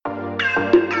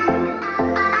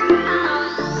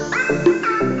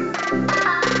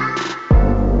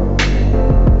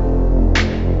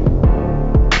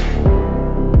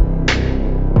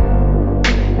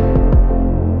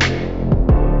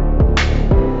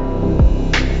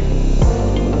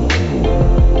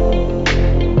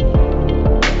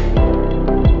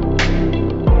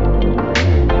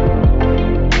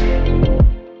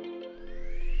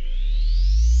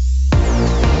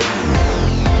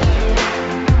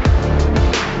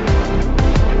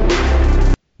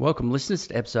Welcome listeners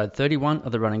to episode 31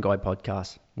 of the Running Guide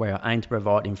podcast, where I aim to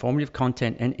provide informative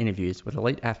content and interviews with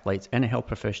elite athletes and health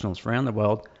professionals around the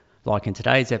world, like in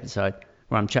today's episode,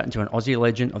 where I'm chatting to an Aussie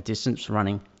legend of distance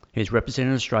running who's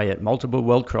represented Australia at multiple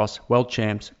World Cross, World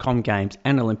Champs, Com Games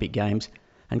and Olympic Games,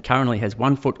 and currently has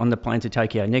one foot on the plane to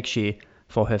Tokyo next year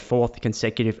for her fourth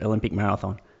consecutive Olympic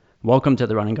marathon. Welcome to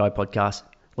the Running Guide podcast,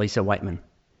 Lisa Weightman.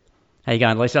 How you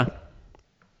going, Lisa?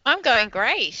 I'm going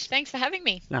great. Thanks for having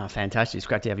me. No, fantastic. It's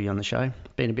great to have you on the show.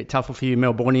 Been a bit tougher for you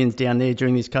Melbournians down there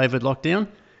during this COVID lockdown.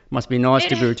 Must be nice It,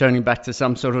 to be returning back to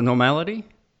some sort of normality.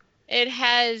 it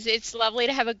has. It's lovely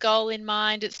to have a goal in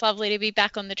mind. It's lovely to be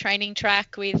back on the training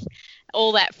track with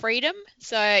all that freedom.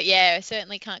 So, yeah, I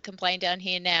certainly can't complain down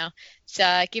here now. It's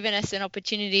given us an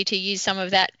opportunity to use some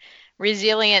of that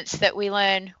resilience that we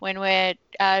learn when we're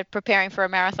preparing for a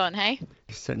marathon, hey?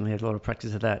 Certainly had a lot of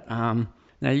practice of that.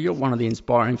 Now, you're one of the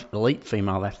inspiring elite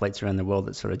female athletes around the world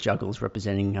that sort of juggles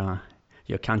representing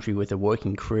your country with a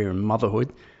working career and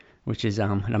motherhood, which is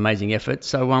an amazing effort.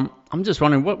 So I'm just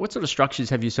wondering, what sort of structures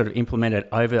have you sort of implemented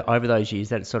over those years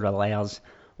that sort of allows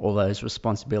all those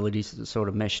responsibilities to sort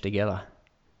of mesh together?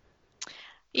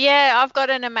 Yeah, I've got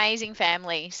an amazing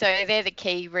family. So they're the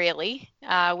key, really,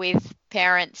 with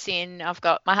parents I've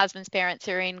got my husband's parents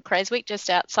are in Creswick, just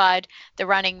outside the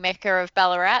running mecca of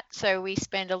Ballarat. So we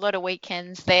spend a lot of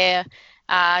weekends there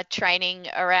training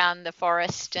around the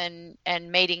forest and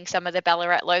meeting some of the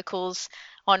Ballarat locals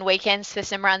on weekends for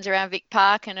some runs around Vic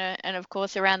Park and of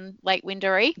course, around Lake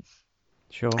Windaree.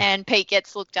 Sure. And Pete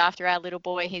gets looked after, our little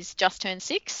boy. He's just turned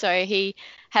 6, so he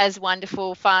has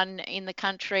wonderful fun in the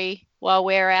country while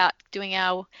we're out doing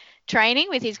our training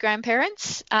with his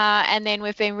grandparents. And then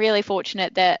we've been really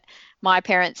fortunate that my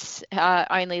parents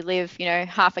only live,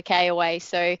 half a K away.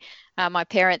 So my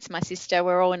parents, my sister,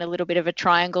 we're all in a little bit of a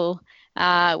triangle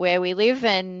where we live.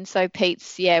 And so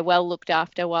Pete's, well looked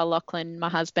after while Lachlan, my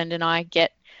husband, and I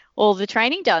get all the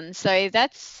training done. So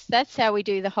that's how we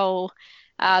do the whole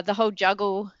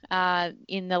juggle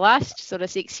in the last sort of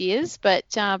 6 years. But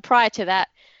prior to that,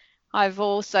 I've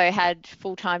also had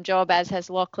full-time job, as has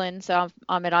Lachlan. So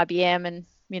I'm at IBM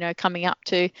and, coming up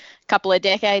to a couple of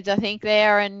decades, I think,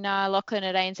 there. And Lachlan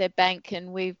at ANZ Bank.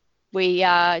 And we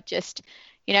just,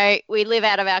 we live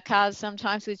out of our cars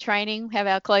sometimes with training, have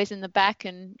our clothes in the back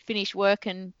and finish work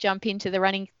and jump into the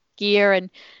running gear and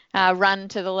run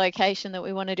to the location that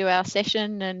we want to do our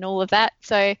session and all of that.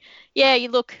 So, yeah,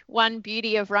 one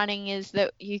beauty of running is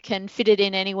that you can fit it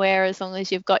in anywhere as long as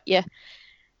you've got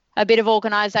a bit of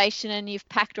organisation and you've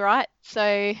packed right.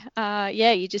 So,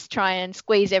 you just try and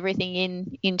squeeze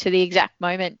everything into the exact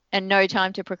moment and no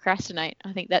time to procrastinate.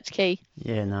 I think that's key.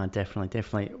 Yeah, no,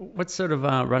 definitely. What sort of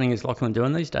running is Lachlan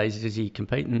doing these days? Does he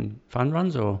compete in fun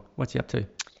runs or what's he up to?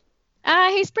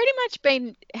 He's pretty much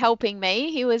been helping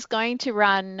me. He was going to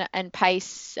run and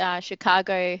pace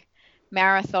Chicago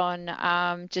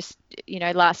Marathon just,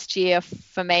 last year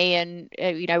for me. And,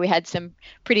 we had some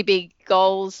pretty big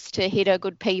goals to hit a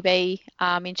good PB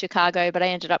in Chicago, but I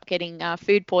ended up getting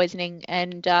food poisoning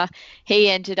and he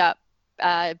ended up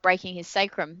breaking his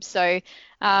sacrum. So,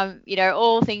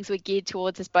 all things were geared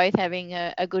towards us both having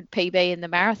a good PB in the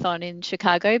marathon in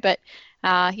Chicago. But,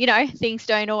 things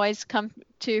don't always come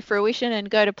to fruition and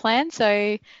go to plan.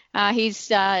 So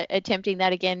he's attempting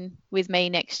that again with me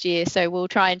next year. So we'll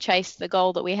try and chase the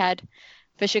goal that we had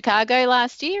for Chicago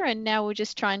last year, and now we'll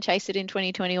just try and chase it in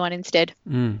 2021 instead.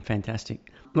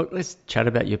 Fantastic. Look, let's chat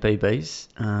about your PBs,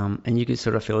 and you could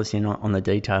sort of fill us in on the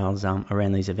details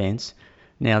around these events.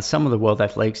 Now, some of the World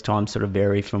Athletics times sort of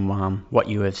vary from what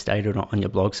you have stated on your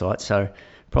blog site, so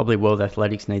probably World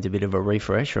Athletics needs a bit of a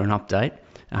refresh or an update.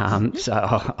 So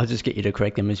I'll just get you to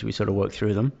correct them as we sort of work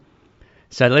through them.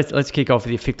 So let's kick off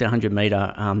with your 1500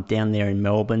 metre down there in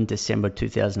Melbourne, December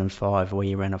 2005, where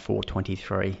you ran a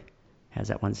 4:23. How's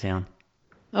that one sound?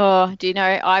 Oh, do you know,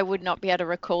 I would not be able to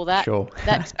recall that. Sure.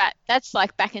 That's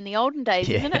like back in the olden days,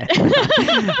 Yeah. isn't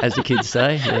it? As the kids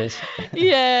say, yes.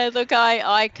 Yeah, look,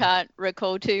 I can't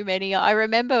recall too many. I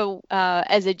remember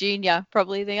as a junior,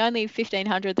 probably the only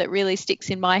 1500 that really sticks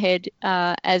in my head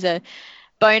as a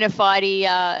bona fide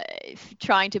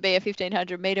trying to be a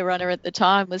 1500 metre runner at the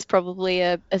time was probably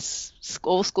a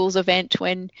all schools event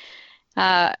when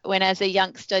as a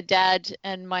youngster, Dad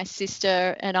and my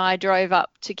sister and I drove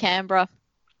up to Canberra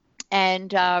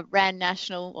and ran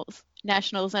nationals,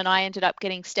 and I ended up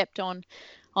getting stepped on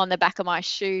the back of my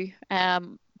shoe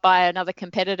by another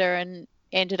competitor and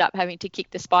ended up having to kick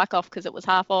the spike off because it was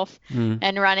half off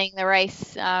and running the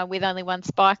race with only one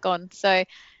spike on. So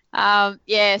so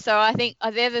I think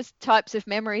they're the types of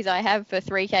memories I have for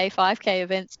 3K, 5K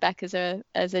events back as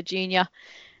a junior.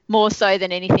 more so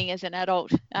than anything as an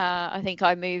adult. I think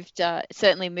I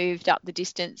certainly moved up the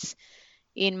distance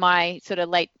in my sort of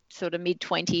late sort of mid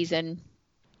 20s, and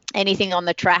anything on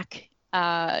the track,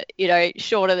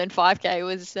 shorter than 5K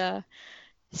was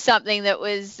something that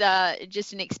was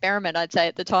just an experiment, I'd say,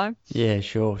 at the time. Yeah,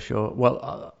 sure, sure.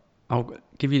 Well, I'll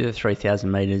give you the 3,000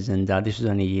 metres, and this was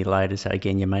only a year later, so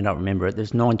again, you may not remember it.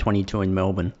 There's 9:22 in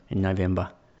Melbourne in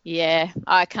November. Yeah,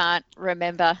 I can't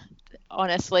remember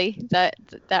honestly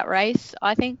that race.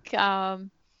 I think I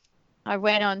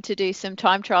went on to do some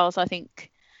time trials, I think,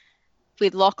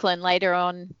 with Lachlan later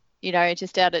on,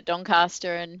 just out at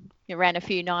Doncaster, and ran a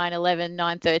few 9:11,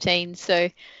 9:13. So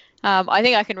I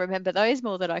think I can remember those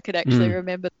more than I could actually Mm.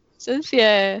 remember the races.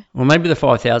 Yeah. Well, maybe the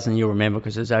 5,000 you'll remember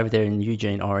because it was over there in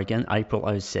Eugene, Oregon, April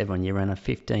 '07. You ran a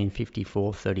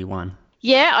 15:54:31.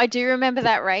 Yeah, I do remember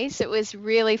that race. It was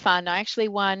really fun. I actually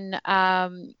won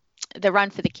the run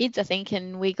for the kids, I think,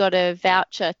 and we got a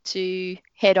voucher to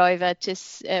head over to,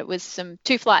 it was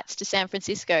two flights to San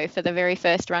Francisco for the very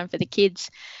first run for the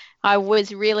kids. I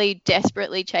was really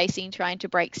desperately trying to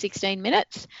break 16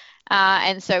 minutes.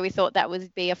 And so we thought that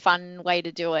would be a fun way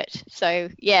to do it. So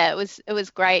yeah, it was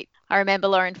great. I remember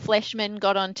Lauren Fleshman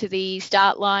got onto the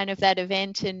start line of that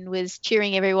event and was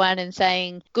cheering everyone and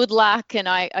saying good luck. And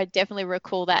I definitely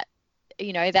recall that,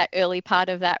 that early part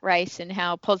of that race and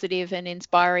how positive and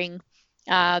inspiring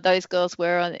those girls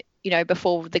were,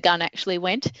 before the gun actually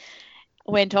went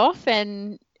off.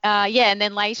 And and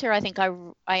then later I think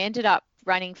I ended up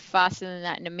running faster than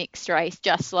that in a mixed race,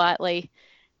 just slightly,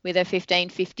 with a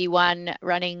 15:51,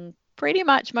 running pretty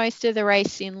much most of the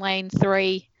race in lane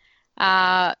 3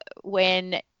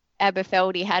 when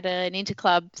Aberfeldy had an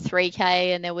interclub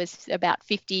 3K and there was about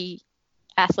 50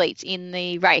 athletes in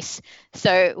the race.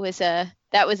 So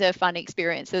that was a fun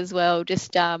experience as well,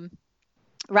 just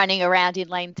running around in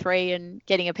lane 3 and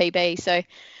getting a PB. So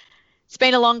it's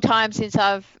been a long time since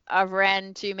I've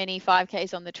ran too many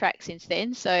 5Ks on the track since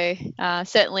then. So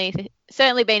certainly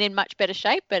been in much better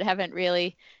shape, but haven't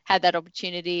really had that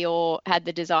opportunity or had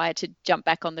the desire to jump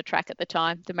back on the track at the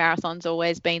time. The marathon's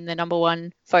always been the number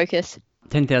one focus.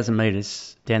 10,000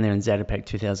 metres down there in Zatopek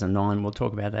 2009. We'll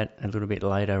talk about that a little bit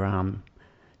later.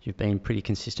 You've been pretty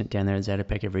consistent down there in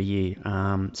Zatopek every year.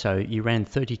 So you ran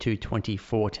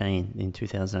 32:20:14 in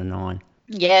 2009.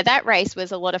 Yeah, that race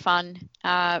was a lot of fun.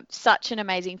 Such an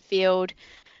amazing field,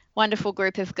 wonderful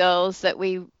group of girls that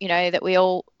we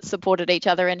all supported each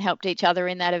other and helped each other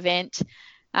in that event.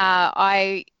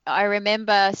 I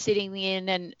remember sitting in,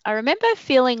 and I remember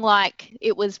feeling like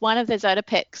it was one of the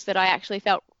Zotopecs that I actually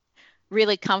felt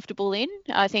really comfortable in.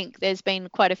 I think there's been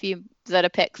quite a few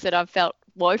Zotopecs that I've felt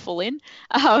woeful in,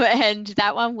 and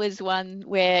that one was one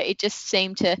where it just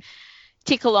seemed to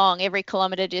tick along. Every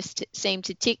kilometre just seemed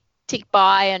to tick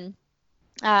by, and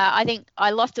I think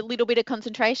I lost a little bit of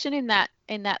concentration in that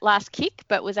last kick,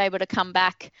 but was able to come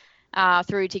back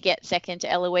through to get second to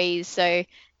Eloise. So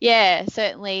yeah,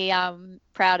 certainly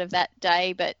proud of that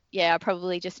day. But yeah, I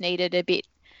probably just needed a bit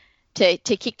to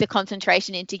kick the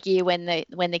concentration into gear when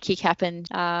the kick happened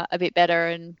a bit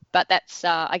better. But that's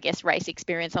I guess race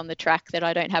experience on the track that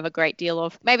I don't have a great deal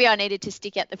of. Maybe I needed to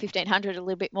stick at the 1500 a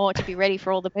little bit more to be ready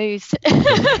for all the moves.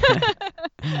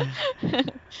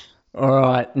 All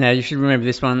right. Now, you should remember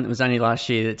this one. It was only last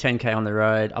year, the 10K on the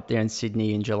road up there in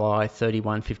Sydney in July,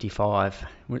 31:55.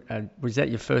 Was that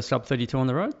your first sub 32 on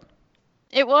the road?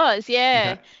 It was,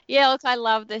 yeah. Okay. Yeah, look, I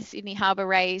love the Sydney Harbour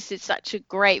race. It's such a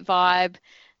great vibe.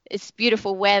 It's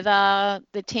beautiful weather.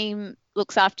 The team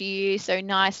looks after you so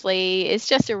nicely. It's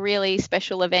just a really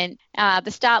special event.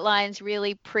 The start line's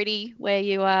really pretty where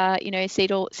you see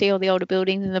all the older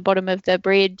buildings in the bottom of the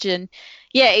bridge. And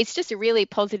yeah, it's just a really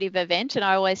positive event. And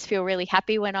I always feel really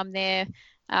happy when I'm there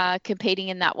competing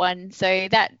in that one. So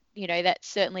that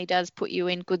certainly does put you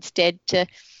in good stead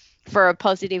for a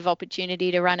positive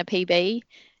opportunity to run a PB.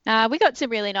 We got some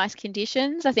really nice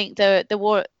conditions. I think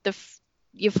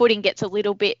your footing gets a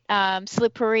little bit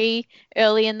slippery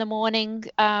early in the morning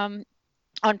on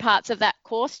parts of that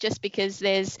course, just because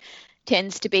there's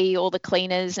tends to be all the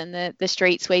cleaners and the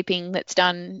street sweeping that's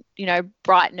done,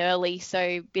 bright and early.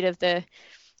 So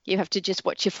you have to just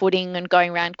watch your footing and going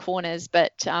around corners.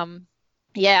 But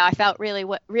yeah, I felt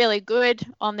really good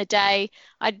on the day.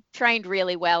 I'd trained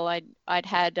really well. I'd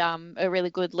had a really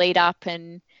good lead up,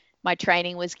 and my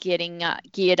training was getting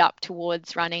geared up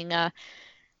towards running a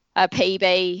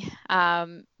PB,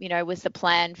 was the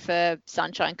plan for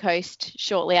Sunshine Coast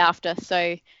shortly after.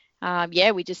 So,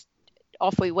 we just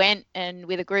off we went, and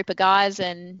with a group of guys,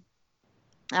 and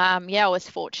I was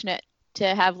fortunate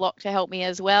to have Locke to help me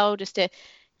as well, just to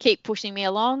keep pushing me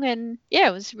along. And yeah,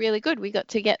 it was really good. We got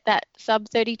to get that sub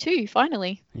 32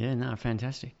 finally. Yeah, no,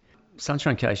 fantastic.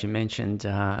 Sunshine Coast, you mentioned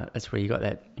that's where you got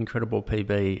that incredible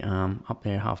PB up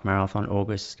there, half marathon,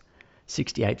 August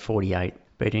 68:48,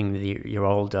 beating your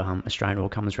old Australian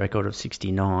all-comers record of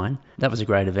 69. That was a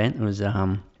great event. It was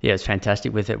yeah, it was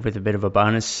fantastic with it with a bit of a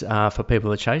bonus for people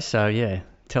to chase. So yeah,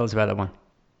 tell us about that one.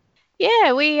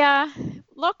 Yeah, we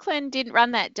Lachlan didn't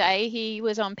run that day. He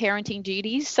was on parenting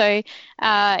duties, so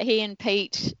he and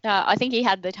Pete. I think he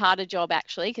had the harder job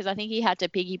actually, because I think he had to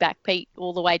piggyback Pete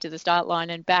all the way to the start line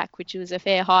and back, which was a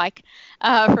fair hike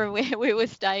from where we were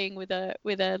staying with a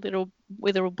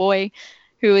little boy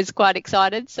who was quite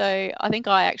excited. So I think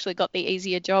I actually got the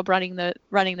easier job running the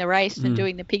race and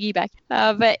doing the piggyback.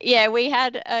 But yeah, we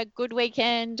had a good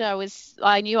weekend.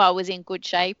 I knew I was in good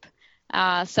shape.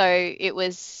 So it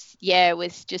was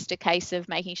just a case of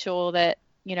making sure that,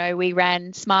 we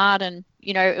ran smart, and,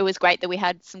 it was great that we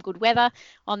had some good weather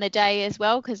on the day as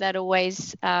well, because that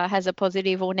always has a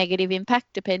positive or negative impact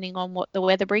depending on what the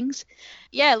weather brings.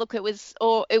 Yeah, look, it was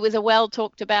a well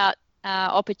talked about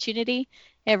opportunity.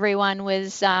 Everyone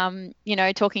was,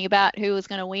 talking about who was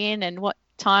going to win and what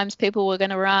times people were going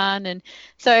to run. And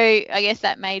so I guess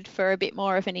that made for a bit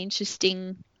more of an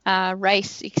interesting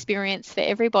race experience for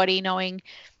everybody, knowing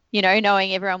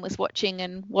everyone was watching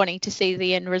and wanting to see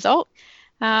the end result.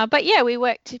 But yeah, we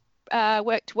worked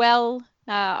well.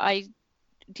 I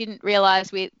didn't realise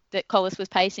that Collis was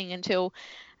pacing until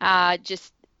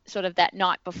just sort of that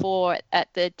night before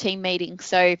at the team meeting.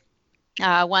 So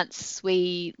once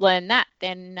we learned that,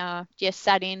 then just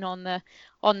sat in on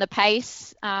the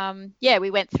pace. Yeah,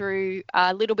 we went through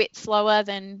a little bit slower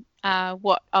than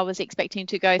what I was expecting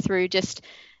to go through, just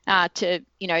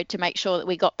to make sure that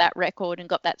we got that record and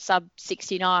got that sub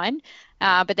 69.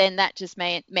 But then that just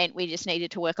meant we just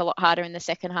needed to work a lot harder in the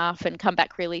second half and come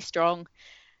back really strong,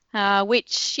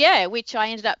 which I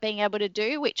ended up being able to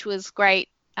do, which was great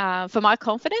for my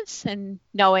confidence, and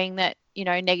knowing that,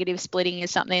 negative splitting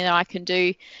is something that I can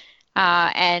do,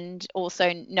 and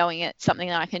also knowing it's something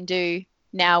that I can do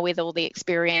now with all the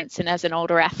experience and as an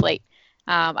older athlete.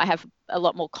 I have a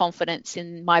lot more confidence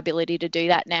in my ability to do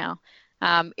that now.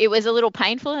 It was a little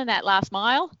painful in that last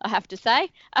mile, I have to say.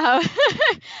 I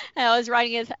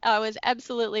was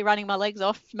absolutely running my legs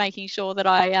off, making sure that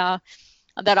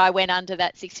I went under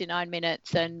that 69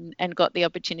 minutes and got the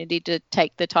opportunity to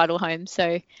take the title home.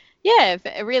 So yeah,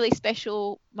 a really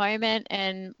special moment,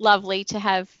 and lovely to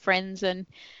have friends and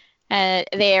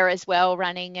there as well,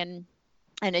 running and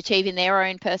achieving their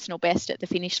own personal best at the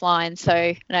finish line.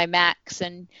 So Max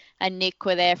and Nick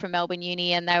were there from Melbourne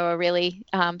Uni, and they were really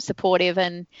supportive.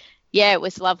 And yeah, it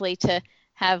was lovely to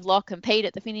have Locke and Pete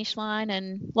at the finish line,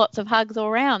 and lots of hugs all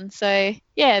around. So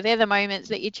yeah, they're the moments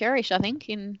that you cherish, I think,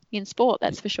 in sport,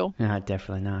 that's for sure. No,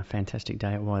 definitely. No, fantastic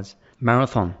day it was.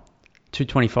 Marathon,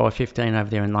 2:25:15 over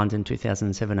there in London,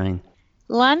 2017.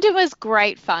 London was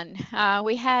great fun.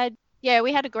 We had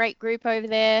a great group over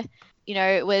there.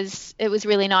 It was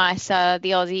really nice. The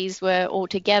Aussies were all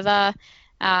together.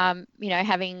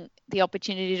 Having the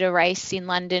opportunity to race in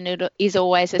London, it is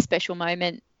always a special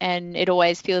moment, and it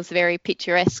always feels very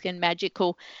picturesque and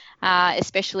magical,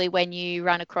 especially when you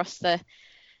run across the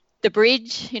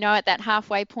bridge, at that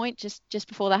halfway point, just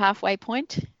before the halfway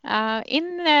point.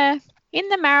 In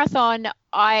the marathon,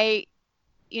 I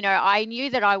knew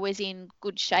that I was in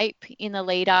good shape in the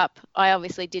lead up. I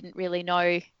obviously didn't really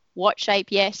know what shape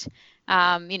yet.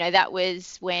 That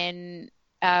was when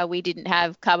we didn't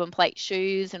have carbon plate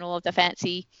shoes and all of the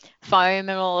fancy foam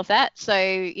and all of that. So,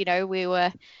 it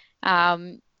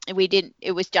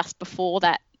was just before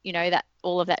that, that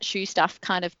all of that shoe stuff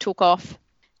kind of took off.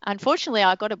 Unfortunately,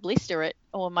 I got a blister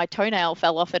or my toenail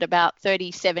fell off at about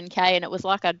 37k, and it was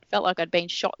like I felt like I'd been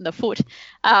shot in the foot. So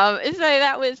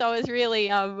I was really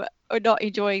not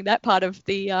enjoying that part of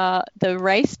the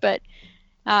race. But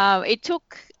it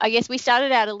took, I guess, we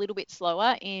started out a little bit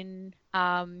slower in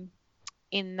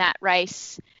that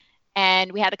race,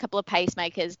 and we had a couple of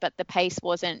pacemakers, but the pace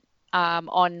wasn't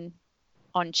on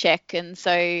check. And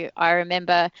so I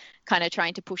remember kind of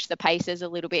trying to push the paces a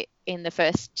little bit in the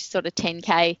first sort of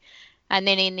 10k, and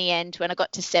then in the end, when I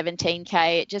got to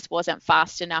 17k, it just wasn't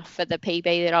fast enough for the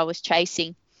PB that I was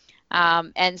chasing.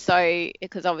 And so,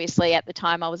 because obviously at the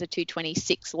time I was a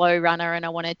 226 low runner, and I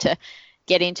wanted to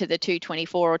get into the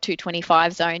 224 or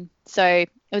 225 zone, so it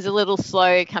was a little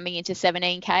slow coming into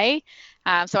 17k.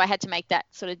 So I had to make that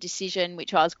sort of decision,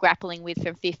 which I was grappling with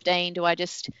from 15. Do I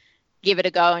just give it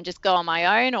a go and just go on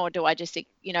my own, or do I just,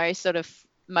 sort of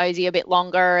mosey a bit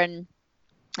longer, and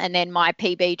then my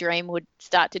PB dream would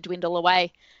start to dwindle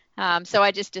away? So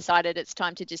I just decided it's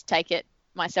time to just take it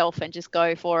myself and just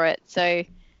go for it. So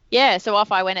yeah, so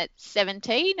off I went at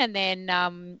 17, and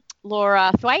then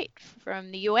Laura Thwaite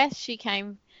from the US, she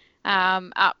came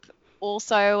up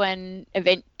also, and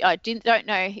I don't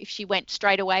know if she went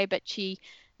straight away, but she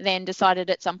then decided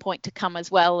at some point to come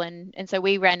as well, and so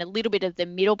we ran a little bit of the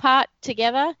middle part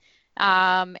together,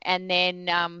 and then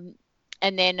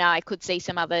I could see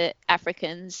some other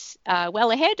Africans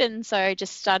well ahead, and so I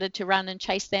just started to run and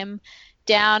chase them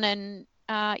down, and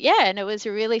yeah, and it was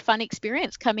a really fun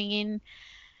experience coming in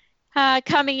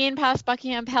past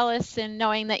Buckingham Palace and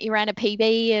knowing that you ran a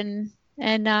PB,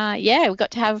 and yeah, we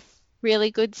got to have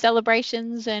really good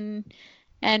celebrations and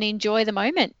enjoy the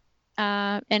moment,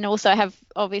 and also have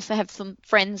obviously have some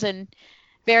friends and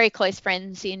very close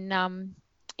friends in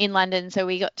London, so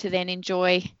we got to then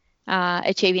enjoy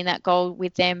achieving that goal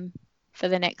with them for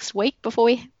the next week before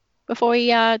we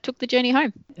took the journey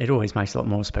home. It always makes it a lot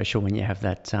more special when you have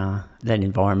that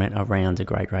environment around a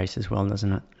great race as well,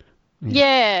 doesn't it?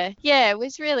 Yeah. Yeah, it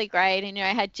was really great. And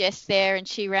I had Jess there, and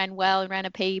she ran well and ran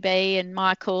a PB, and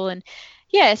Michael, and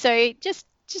yeah, so just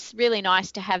really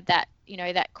nice to have that,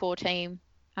 that core team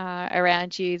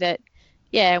around you. That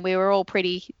yeah, we were all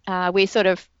pretty. We sort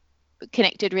of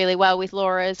connected really well with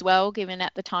Laura as well, given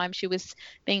at the time she was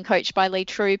being coached by Lee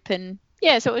Troop, and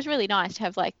yeah, so it was really nice to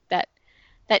have like that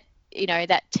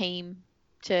that team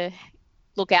to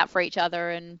look out for each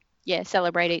other and yeah,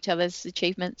 celebrate each other's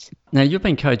achievements. Now, you've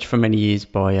been coached for many years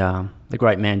by the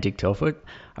great man Dick Telford.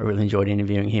 I really enjoyed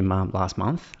interviewing him last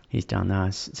month. He's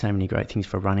done so many great things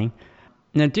for running.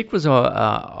 Now, Dick was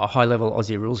a high-level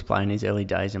Aussie rules player in his early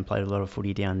days and played a lot of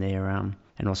footy down there,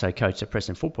 and also coached the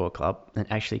Preston Football Club, and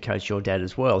actually coached your dad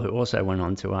as well, who also went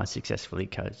on to successfully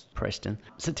coach Preston.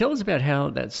 So tell us about how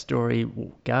that story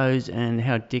goes and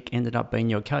how Dick ended up being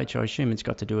your coach. I assume it's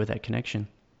got to do with that connection.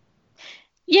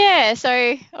 Yeah,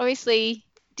 so obviously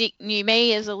Dick knew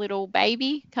me as a little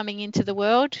baby coming into the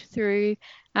world through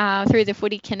the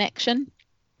footy connection,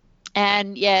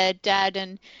 and yeah, Dad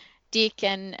and Dick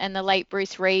and the late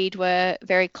Bruce Reid were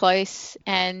very close,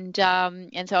 and so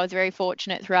I was very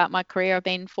fortunate throughout my career. I've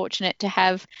been fortunate to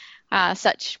have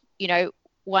such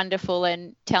wonderful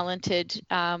and talented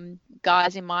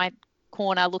guys in my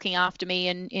corner looking after me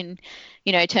in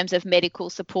terms of medical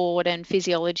support and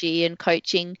physiology and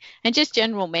coaching and just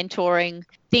general mentoring.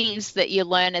 Things that you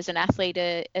learn as an athlete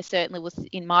are certainly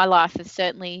in my life are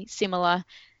certainly similar,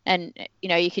 and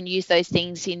you can use those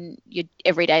things in your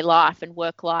everyday life and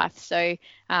work life. So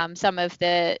some of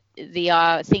the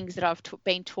things that I've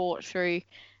been taught through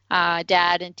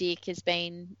Dad and Dick has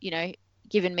been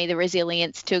given me the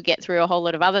resilience to get through a whole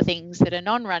lot of other things that are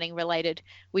non-running related,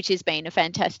 which has been a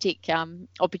fantastic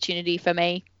opportunity for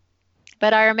me.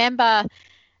 But I remember,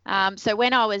 so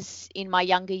when I was in my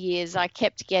younger years, I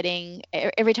kept getting,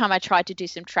 every time I tried to do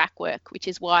some track work, which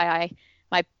is why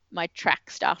my track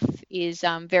stuff is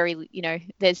very,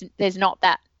 there's not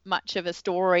that much of a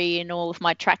story in all of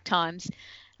my track times,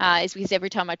 is because every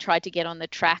time I tried to get on the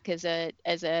track as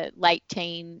a late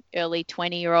teen, early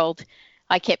 20-year-old,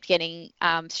 I kept getting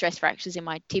stress fractures in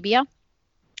my tibia.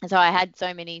 And so I had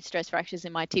so many stress fractures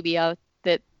in my tibia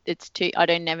that I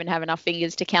don't even have enough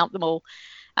fingers to count them all.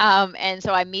 And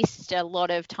so I missed a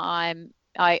lot of time.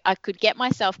 I could get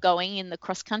myself going in the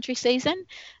cross country season,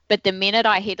 but the minute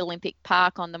I hit Olympic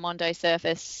Park on the Mondo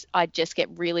surface, I'd just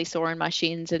get really sore in my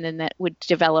shins, and then that would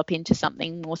develop into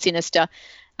something more sinister.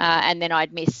 And then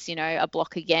I'd miss, a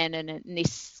block again, and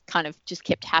this kind of just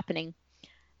kept happening.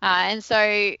 And so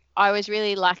I was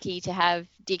really lucky to have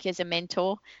Dick as a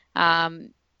mentor.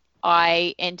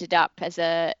 I ended up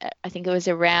I think it was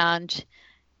around,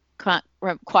 can't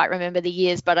quite remember the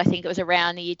years, but I think it was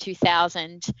around the year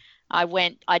 2000.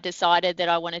 I decided that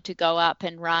I wanted to go up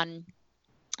and run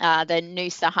the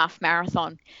Noosa half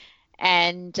marathon.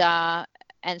 And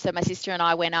so my sister and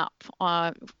I went up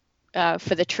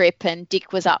for the trip, and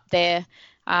Dick was up there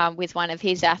with one of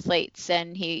his athletes,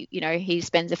 and he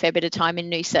spends a fair bit of time in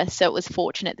Noosa, so it was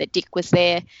fortunate that Dick was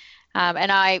there.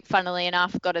 And I, funnily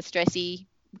enough, got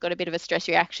a bit of a stress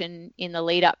reaction in the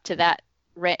lead up to that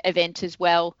event as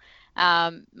well,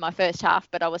 my first half,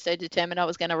 but I was so determined I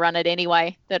was going to run it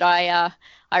anyway that I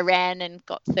ran and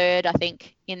got third, I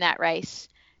think, in that race.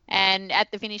 And at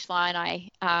the finish line,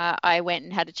 I went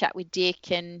and had a chat with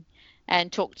Dick and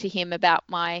talked to him about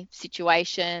my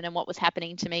situation and what was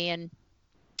happening to me,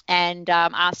 and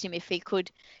asked him if he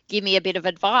could give me a bit of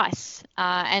advice.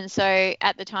 And so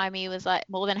at the time, he was like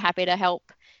more than happy to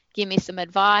help give me some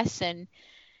advice. And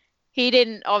he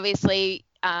didn't obviously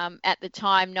at the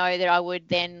time know that I would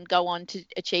then go on to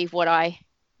achieve what I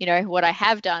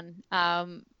have done.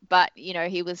 But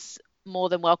he was more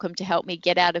than welcome to help me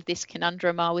get out of this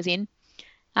conundrum I was in.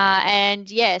 And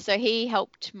yeah, so he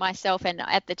helped myself, and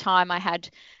at the time I had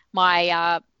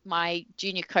my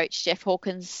junior coach Jeff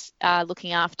Hawkins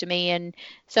looking after me, and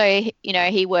so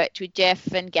he worked with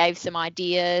Jeff and gave some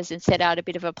ideas and set out a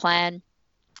bit of a plan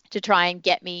to try and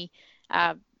get me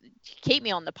uh, keep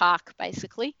me on the park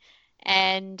basically.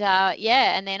 And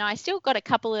yeah, and then I still got a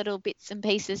couple little bits and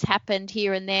pieces happened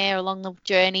here and there along the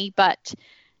journey, but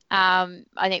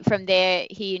I think from there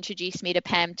he introduced me to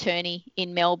Pam Turney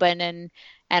in Melbourne,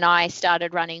 and I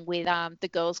started running with the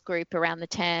girls group around the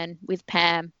tan with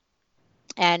Pam,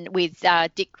 and with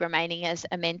Dick remaining as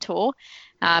a mentor,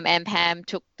 and Pam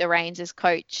took the reins as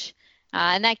coach.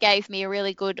 And that gave me a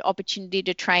really good opportunity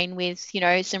to train with,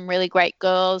 some really great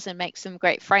girls and make some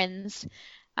great friends,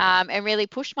 and really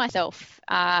push myself.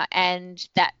 And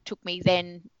that took me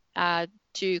then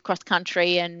to cross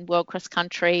country and world cross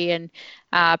country. And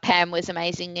Pam was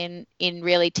amazing in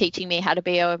really teaching me how to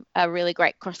be a really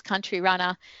great cross country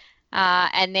runner.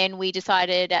 And then we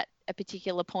decided at a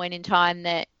particular point in time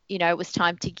that, it was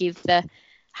time to give the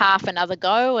half another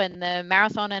go and the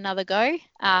marathon another go.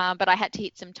 But I had to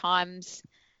hit some times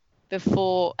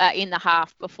before in the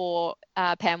half before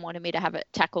Pam wanted me to have it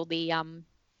tackle the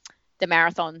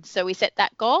marathon. So we set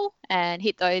that goal and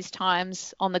hit those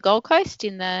times on the Gold Coast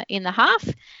in the half,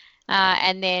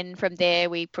 and then from there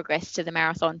we progressed to the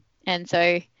marathon. And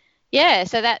so yeah,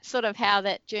 so that's sort of how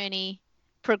that journey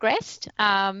progressed.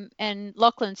 And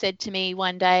Lachlan said to me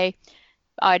one day,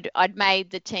 I'd made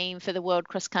the team for the World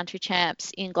Cross Country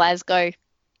Champs in Glasgow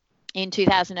in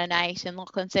 2008, and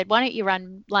Lachlan said, "Why don't you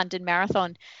run London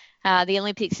Marathon? The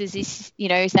Olympics is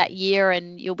that year,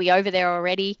 and you'll be over there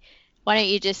already. Why don't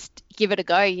you just give it a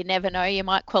go? You never know, you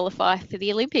might qualify for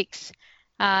the Olympics."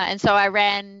 And so I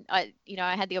ran. I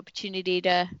had the opportunity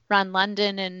to run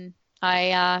London, and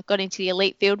I got into the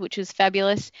elite field, which was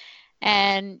fabulous.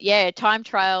 And yeah, time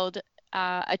trialed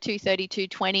a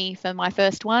 2:32:20 for my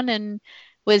first one, and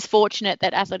was fortunate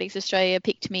that Athletics Australia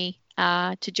picked me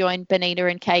to join Benita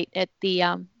and Kate at the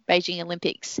Beijing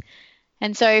Olympics.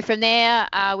 And so from there,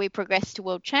 we progressed to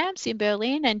World Champs in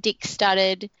Berlin, and Dick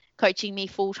started coaching me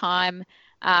full time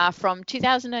from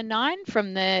 2009,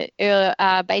 from the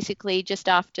basically just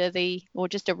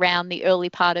around the early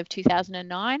part of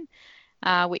 2009,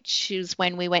 which is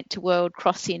when we went to World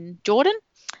Cross in Jordan,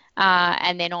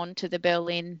 and then on to the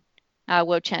Berlin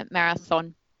World Champ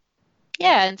Marathon.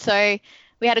 Yeah, and so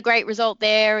we had a great result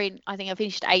there. I think I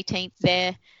finished 18th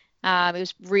there. It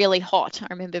was really hot. I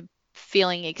remember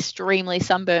feeling extremely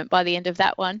sunburnt by the end of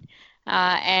that one.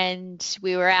 And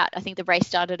we were out, I think the race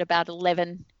started about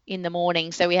 11 in the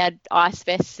morning. So we had ice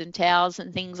vests and towels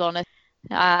and things on us,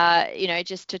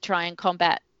 just to try and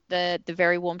combat the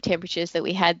very warm temperatures that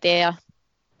we had there.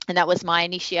 And that was my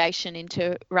initiation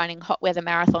into running hot weather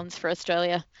marathons for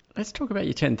Australia. Let's talk about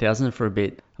your 10,000 for a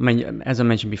bit. I mean, as I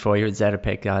mentioned before, you're at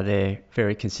Zatopek there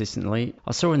very consistently.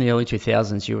 I saw in the early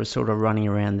 2000s you were sort of running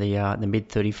around the mid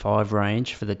 35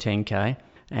 range for the 10K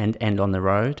and on the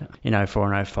road.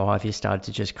 4:05, you started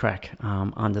to just crack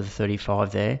under the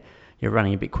 35 there. You're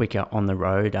running a bit quicker on the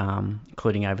road,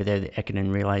 including over there the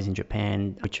Ekiden relays in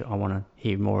Japan, which I want to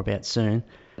hear more about soon.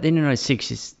 Then in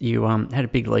 '06, you had a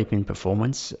big leap in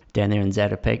performance down there in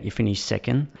Zatopek. You finished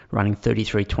second, running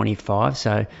 33:25,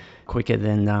 so quicker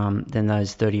than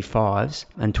those 35s.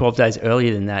 And 12 days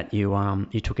earlier than that,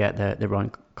 you took out the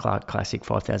Ron Clark Classic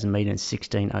 5,000 metre in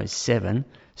 16:07.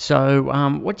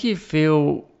 So what do you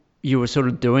feel you were sort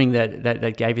of doing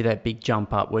that gave you that big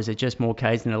jump up? Was it just more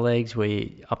Ks in the legs? Were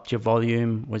you upped your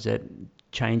volume? Was it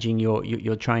changing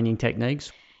your training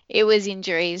techniques? It was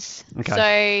injuries. Okay.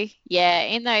 So yeah,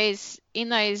 in those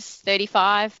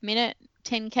 35-minute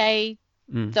 10K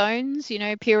Mm. zones,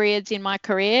 periods in my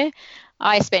career,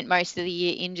 I spent most of the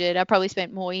year injured. I probably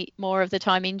spent more of the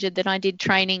time injured than I did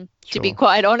training, to be Sure.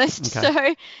 quite honest. Okay.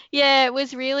 So yeah, it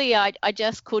was really I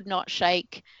just could not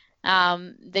shake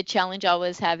the challenge I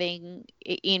was having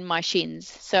in my shins.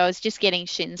 So I was just getting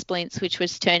shin splints, which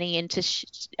was turning into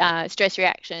stress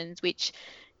reactions, which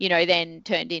then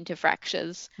turned into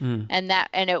fractures. Mm.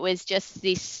 And it was just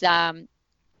this I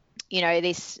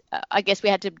guess we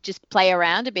had to just play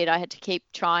around a bit. I had to keep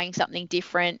trying something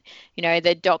different.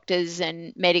 The doctors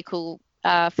and medical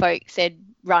folks said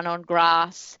run on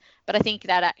grass, but I think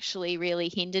that actually really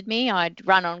hindered me. I'd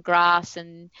run on grass,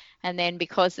 and then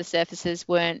because the surfaces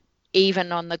weren't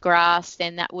even on the grass,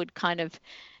 then that would kind of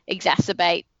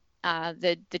exacerbate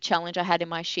the challenge I had in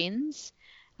my shins.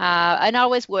 And I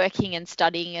was working and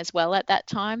studying as well at that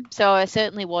time, so I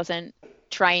certainly wasn't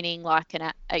training like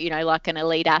an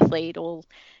elite athlete, or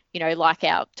like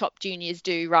our top juniors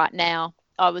do right now.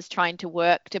 I was trying to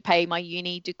work to pay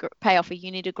off a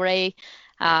uni degree,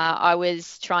 I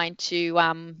was trying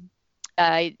to,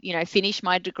 finish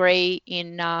my degree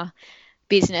in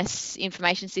business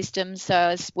information systems. So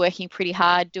I was working pretty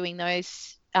hard doing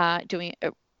those,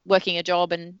 working a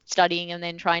job and studying, and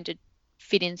then trying to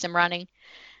fit in some running.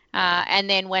 And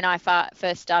then when I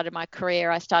first started my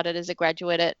career, I started as a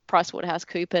graduate at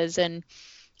PricewaterhouseCoopers, and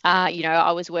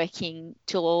I was working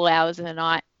till all hours of the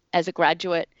night as a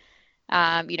graduate,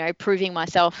 proving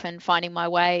myself and finding my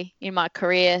way in my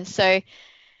career. So,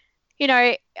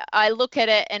 I look at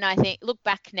it and look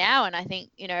back now and I think,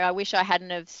 I wish I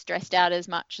hadn't have stressed out as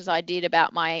much as I did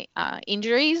about my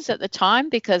injuries at the time,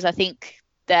 because I think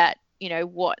that,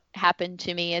 what happened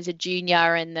to me as a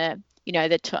junior and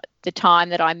the time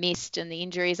that I missed and the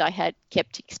injuries I had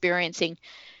kept experiencing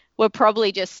were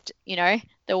probably just,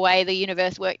 the way the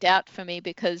universe worked out for me,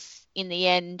 because in the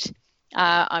end,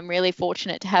 I'm really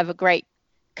fortunate to have a great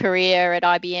career at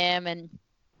IBM,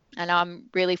 and I'm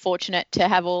really fortunate to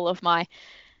have all of my,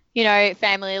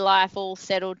 family life all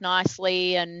settled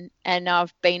nicely, and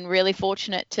I've been really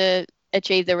fortunate to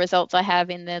achieve the results I have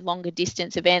in the longer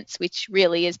distance events, which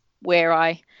really is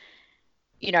where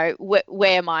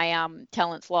where my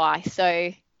talents lie. So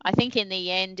I think in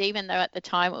the end, even though at the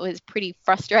time it was pretty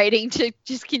frustrating to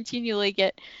just continually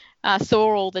get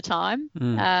sore all the time,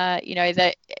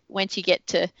 that once you get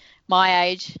to my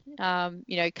age,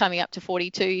 coming up to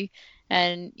 42,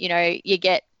 and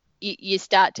you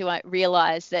start to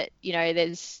realize that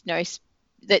there's no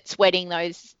that sweating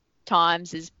those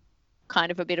times is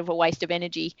kind of a bit of a waste of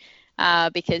energy,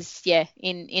 because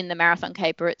in the marathon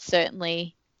caper, it's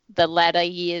certainly the latter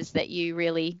years that you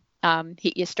really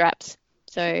hit your straps.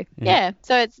 So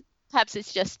so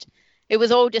it's just, it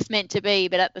was all just meant to be,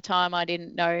 but at the time I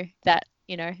didn't know that,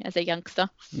 as a youngster.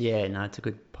 Yeah, no, it's a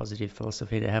good positive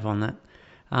philosophy to have on that.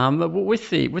 But with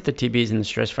the tibias and the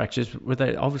stress fractures, were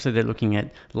they obviously they're looking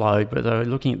at load, but they were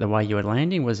looking at the way you were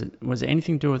landing. Was it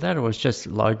anything to do with that, or was it just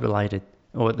load related,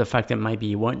 or the fact that maybe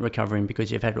you weren't recovering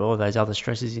because you've had all of those other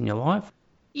stresses in your life?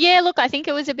 Yeah, look, I think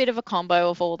it was a bit of a combo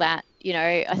of all that.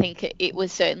 I think it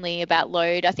was certainly about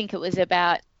load. I think it was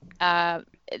about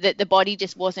that the body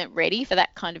just wasn't ready for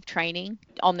that kind of training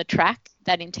on the track,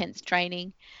 that intense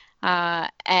training.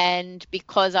 And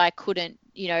because I couldn't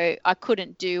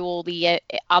do all the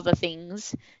other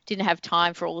things, didn't have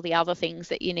time for all the other things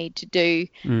that you need to do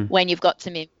when you've got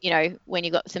when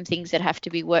you've got some things that have to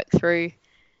be worked through.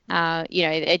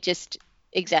 It just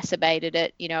exacerbated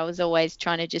it. I was always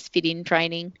trying to just fit in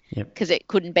training because it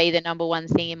couldn't be the number one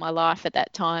thing in my life at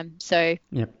that time. So,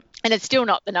 and it's still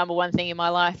not the number one thing in my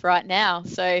life right now.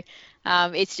 So,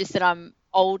 it's just that I'm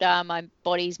older, my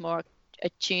body's more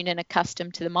attuned and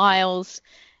accustomed to the miles.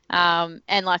 And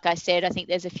like I said, I think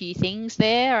there's a few things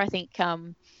there. I think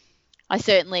I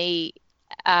certainly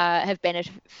have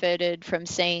benefited from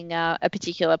seeing a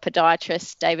particular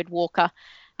podiatrist, David Walker,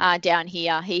 down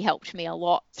here. He helped me a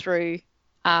lot through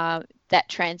that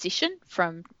transition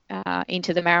from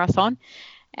into the marathon,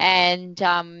 and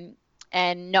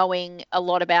knowing a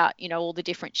lot about all the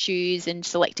different shoes and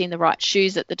selecting the right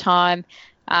shoes at the time.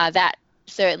 That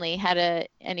certainly had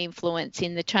an influence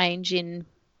in the change in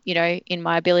in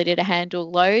my ability to handle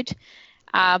load.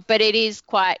 But it is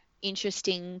quite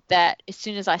interesting that as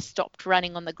soon as I stopped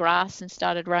running on the grass and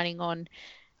started running on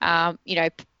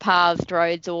paved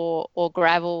roads or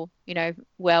gravel, not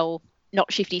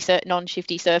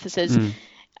non-shifty surfaces,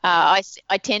 I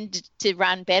tend to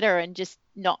run better and just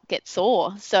not get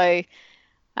sore. So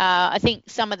I think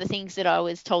some of the things that I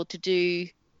was told to do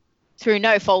through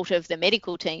no fault of the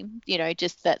medical team,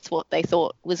 just that's what they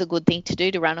thought was a good thing to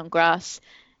do, to run on grass.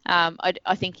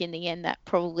 I think in the end that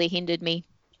probably hindered me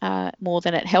more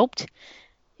than it helped.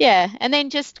 Yeah, and then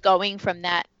just going from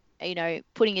that,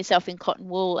 putting yourself in cotton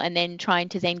wool and then trying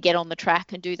to then get on the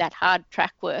track and do that hard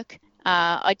track work.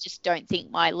 I just don't think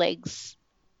my legs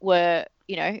were,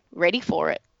 ready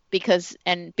for it, because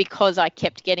I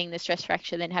kept getting the stress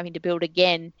fracture, then having to build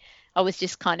again, I was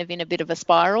just kind of in a bit of a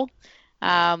spiral. So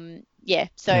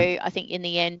I think in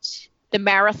the end, the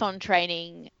marathon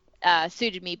training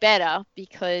suited me better,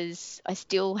 because I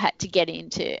still had to get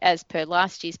into, as per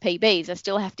last year's PBs, I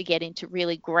still have to get into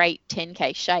really great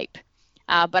 10K shape.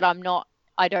 But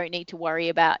I don't need to worry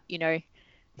about,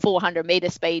 400 meter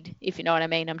speed, if you know what I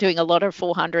mean. I'm doing a lot of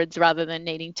 400s rather than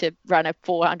needing to run a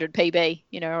 400 PB,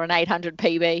 or an 800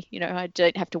 PB. I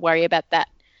don't have to worry about that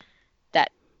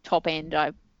top end.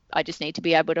 I just need to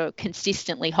be able to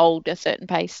consistently hold a certain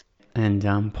pace.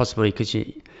 And possibly because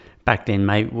back then,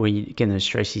 maybe when you getting the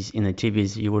stresses in the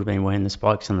tibias, you would have been wearing the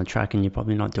spikes on the track, and you're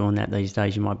probably not doing that these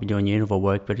days. You might be doing your interval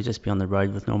work, but it'd just be on the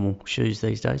road with normal shoes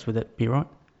these days. Would that be right?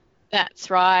 That's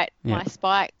right. Yeah. My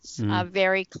spikes Mm. are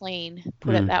very clean,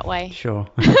 put it Mm. that way. Sure.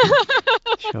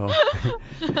 Sure.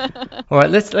 All right,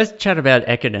 let's chat about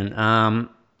Ekiden.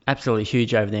 Absolutely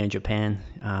huge over there in Japan.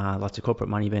 Lots of corporate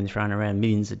money being thrown around,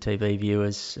 millions of TV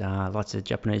viewers, lots of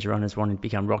Japanese runners wanting to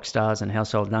become rock stars and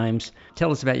household names.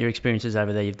 Tell us about your experiences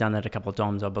over there. You've done that a couple of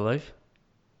times, I believe.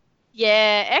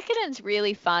 Yeah, Ekidon's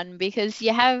really fun because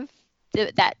you have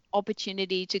that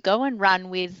opportunity to go and run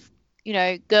with,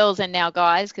 girls and now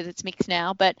guys because it's mixed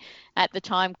now, but at the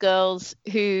time, girls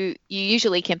who you're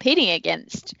usually competing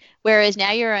against, whereas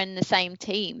now you're in the same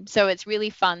team. So it's really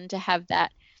fun to have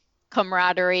that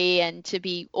camaraderie and to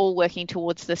be all working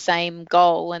towards the same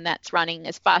goal, and that's running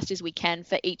as fast as we can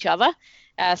for each other.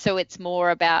 So it's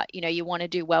more about, you want to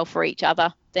do well for each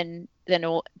other than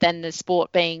the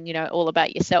sport being, all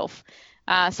about yourself.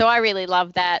 So I really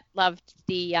love that. Loved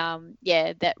the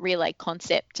that relay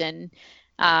concept, and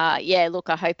look,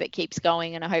 I hope it keeps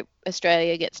going, and I hope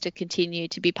Australia gets to continue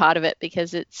to be part of it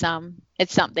because it's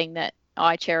something that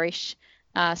I cherish.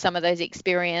 Some of those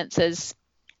experiences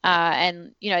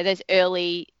and those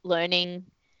early learning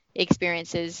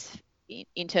experiences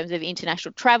in terms of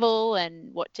international travel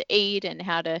and what to eat and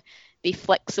how to be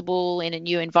flexible in a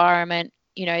new environment.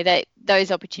 That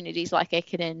those opportunities like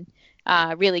Ekiden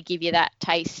really give you that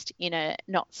taste in a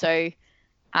not so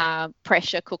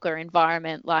pressure cooker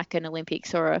environment like an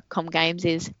Olympics or a Com Games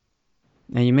is.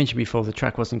 Now, you mentioned before the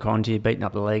track wasn't kind to you, beating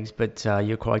up the legs, but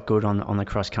you're quite good on the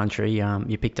cross country.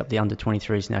 You picked up the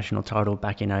under-23s national title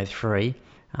back in '03,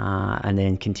 and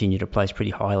then continued to place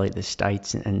pretty highly at the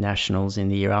states and nationals in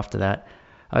the year after that.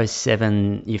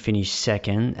 '07, you finished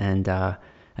second and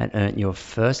earned your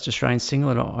first Australian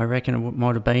singlet, I reckon it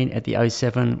might have been, at the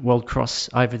 '07 World Cross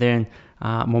over there in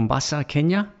Mombasa,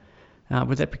 Kenya.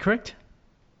 Would that be correct?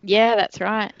 Yeah, that's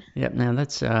right. Yep. Now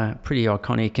that's a pretty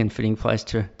iconic and fitting place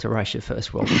to race your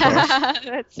first World Cross.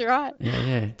 That's right. Yeah,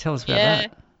 yeah. Tell us about Yeah.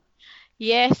 that.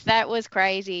 Yes, that was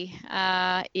crazy.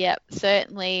 Yeah,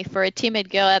 certainly for a timid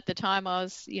girl at the time, I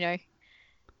was,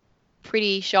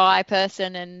 pretty shy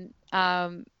person,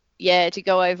 and to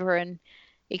go over and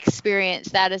experience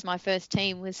that as my first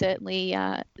team was certainly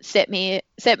set me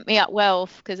up well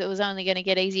because it was only going to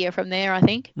get easier from there, I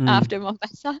think, Mm. after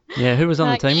Mombasa. Yeah. Who was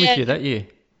on the team with Yeah. you that year?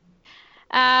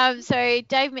 So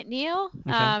Dave McNeil,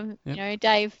 Okay. Yep.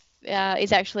 Dave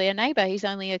is actually a neighbour. He's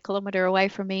only a kilometre away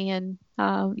from me, and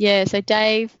so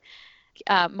Dave,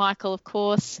 Michael, of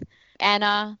course,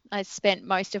 Anna. I spent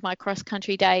most of my cross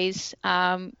country days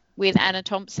with Anna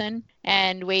Thompson,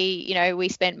 and we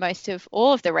spent most of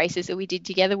all of the races that we did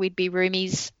together. We'd be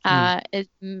roomies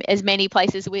Mm. as many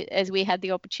places as we had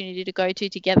the opportunity to go to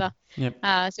together.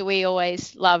 Yep. So we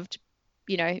always loved,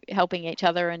 helping each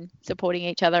other and supporting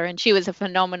each other. And she was a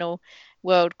phenomenal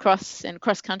world cross and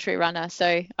cross country runner.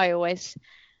 So I always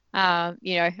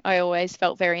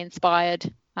felt very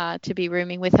inspired to be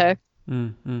rooming with her.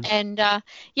 Mm. Mm.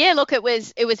 And look, it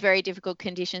was very difficult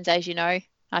conditions, as you know.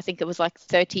 I think it was like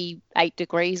 38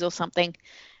 degrees or something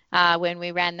when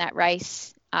we ran that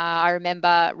race. I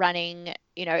remember running,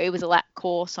 it was a lap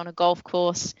course on a golf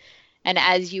course, and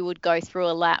as you would go through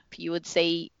a lap, you would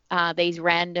see these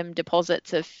random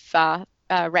deposits of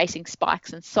racing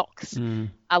spikes and socks Mm.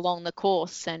 along the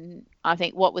course. And I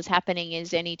think what was happening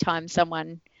is anytime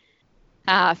someone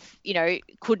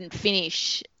couldn't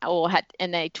finish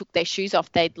and they took their shoes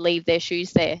off, they'd leave their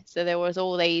shoes there. So there was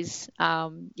all these, I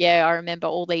remember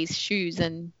all these shoes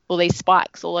and all these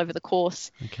spikes all over the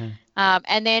course. Okay.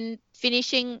 And then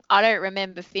finishing, I don't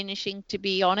remember finishing, to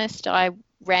be honest. I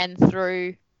ran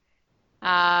through,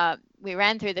 we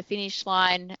ran through the finish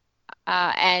line,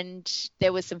 and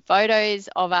there was some photos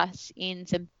of us in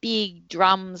some big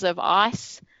drums of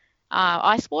ice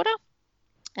water.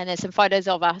 And there's some photos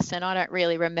of us, and I don't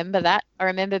really remember that. I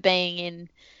remember being in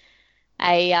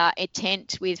a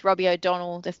tent with Robbie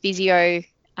O'Donnell, the physio,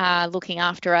 looking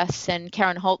after us, and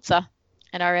Karen Holzer.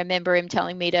 And I remember him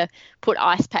telling me to put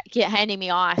handing me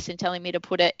ice and telling me to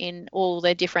put it in all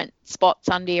the different spots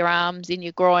under your arms, in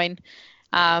your groin,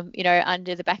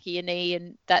 under the back of your knee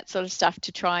and that sort of stuff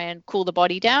to try and cool the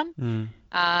body down. Mm.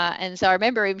 And so I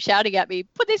remember him shouting at me,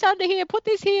 put this under here, put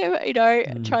this here,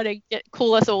 trying to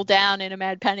cool us all down in a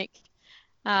mad panic.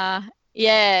 So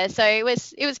it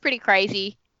was pretty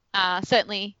crazy.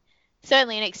 Certainly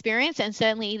an experience, and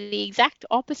certainly the exact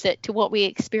opposite to what we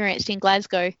experienced in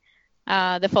Glasgow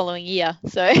the following year.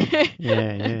 So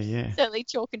Yeah. certainly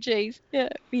chalk and cheese,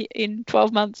 in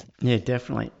 12 months. Yeah,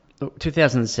 definitely. Look,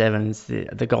 2007 is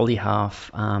the Goldie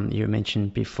half. You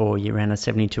mentioned before you ran a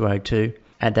 72.02,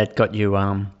 and that got you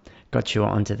got you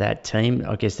onto that team.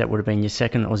 I guess that would have been your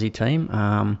second Aussie team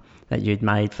that you'd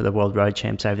made for the World Road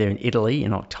Champs over there in Italy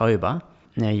in October.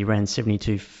 Now you ran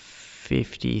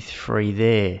 72.53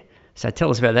 there. So tell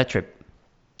us about that trip.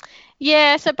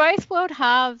 Yeah, so both World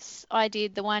Halves I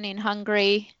did, the one in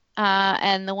Hungary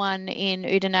and the one in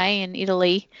Udine in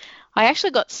Italy. I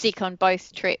actually got sick on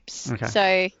both trips, Okay.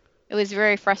 so it was a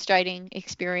very frustrating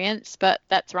experience, but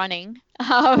that's running.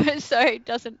 So it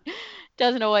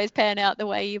doesn't always pan out the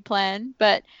way you plan.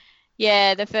 But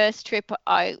yeah, the first trip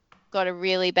I got a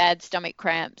really bad stomach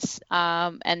cramps,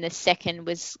 and the second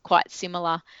was quite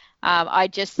similar. I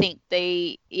just think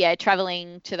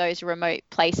traveling to those remote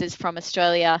places from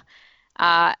Australia,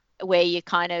 where you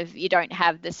don't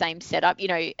have the same setup,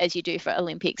 as you do for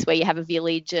Olympics, where you have a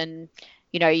village and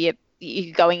you're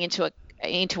going into a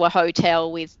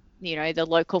hotel with the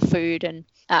local food, and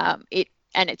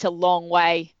it's a long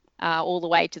way, all the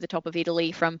way to the top of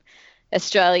Italy from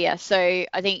Australia. So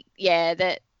I think,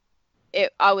 yeah,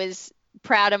 I was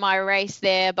proud of my race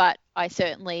there, but I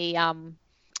certainly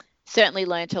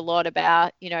learnt a lot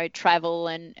about travel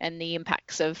and the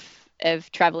impacts of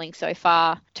traveling so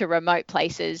far to remote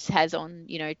places has on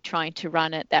trying to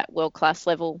run at that world class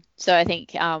level. So I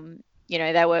think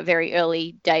they were very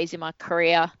early days in my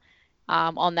career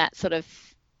on that sort of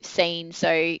scene.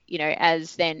 So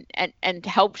as then and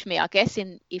helped me, I guess,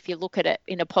 in if you look at it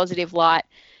in a positive light,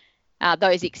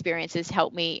 those experiences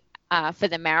helped me for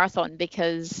the marathon,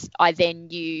 because I then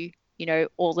knew,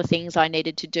 all the things I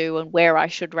needed to do and where I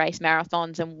should race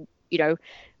marathons, and,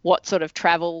 what sort of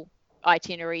travel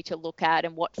itinerary to look at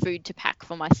and what food to pack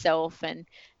for myself, and,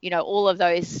 all of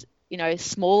those,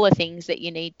 smaller things that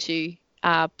you need to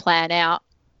plan out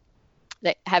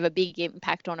that have a big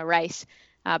impact on a race,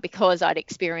 because I'd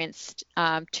experienced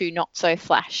two not so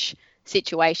flash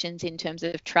situations in terms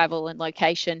of travel and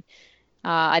location.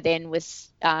 I then was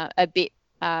a bit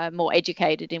more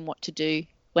educated in what to do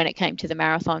when it came to the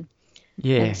marathon. And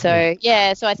Yeah, yeah. so,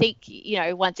 yeah, so I think,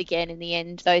 once again, in the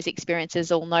end, those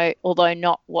experiences, although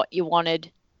not what you wanted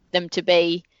them to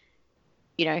be,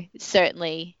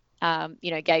 certainly,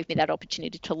 gave me that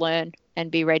opportunity to learn and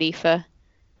be ready for,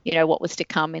 what was to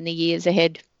come in the years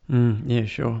ahead. Yeah,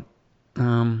 sure.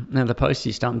 Now the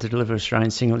Postie's starting to deliver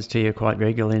Australian singlets to you quite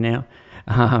regularly now.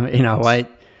 In '08,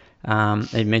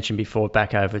 you mentioned before,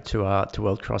 back over to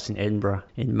World Cross in Edinburgh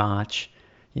in March.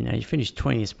 You finished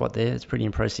 20th spot there. It's pretty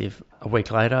impressive. A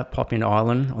week later, pop in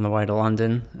Ireland on the way to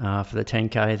London for the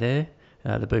 10k there,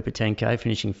 the Bupa 10k,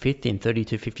 finishing fifth in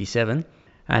 32.57.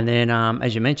 And then,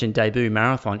 as you mentioned, debut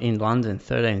marathon in London,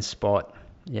 13th spot.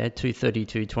 Yeah,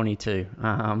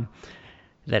 2:32.22.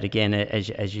 That again,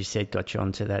 as you said, got you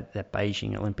onto that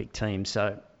Beijing Olympic team.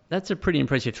 So that's a pretty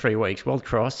impressive 3 weeks. World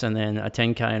Cross and then a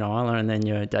 10k in Ireland and then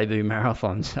your debut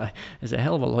marathon. So there's a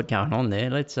hell of a lot going on there.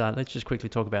 Let's just quickly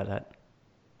talk about that.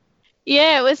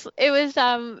 Yeah, it was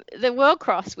the World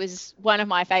Cross was one of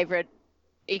my favorite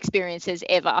experiences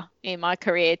ever in my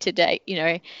career to date.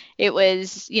 It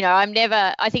was,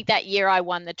 I think that year I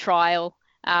won the trial.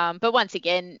 But once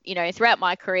again, throughout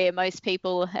my career, most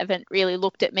people haven't really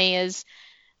looked at me as,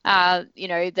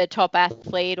 the top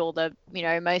athlete or the,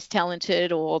 most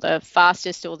talented or the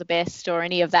fastest or the best or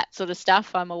any of that sort of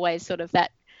stuff. I'm always sort of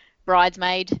that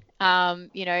bridesmaid,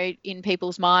 in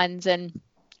people's minds, and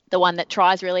the one that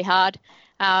tries really hard,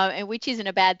 and which isn't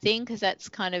a bad thing, because that's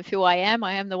kind of who I am.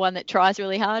 I am the one that tries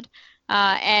really hard.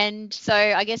 And so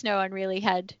I guess no one really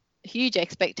had huge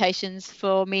expectations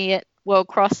for me at World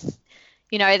Cross,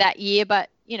 that year. But,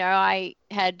 I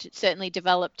had certainly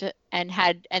developed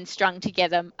and strung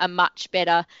together a much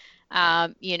better,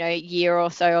 year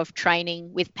or so of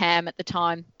training with Pam at the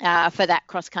time for that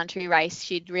cross country race.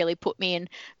 She'd really put me in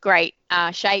great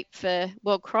shape for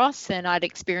World Cross, and I'd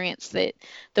experienced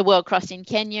the World Cross in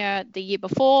Kenya the year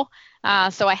before.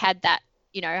 So I had that,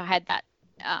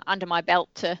 under my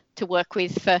belt to work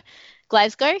with for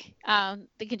Glasgow.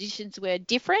 The conditions were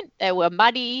different. They were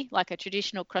muddy, like a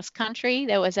traditional cross country.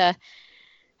 There was a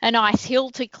nice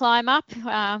hill to climb up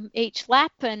each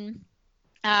lap, and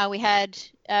we had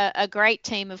a great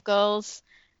team of girls,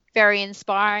 very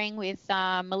inspiring, with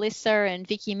Melissa and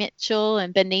Vicky Mitchell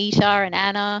and Benita and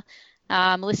Anna,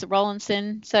 Melissa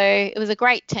Rollinson. So it was a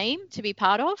great team to be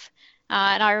part of.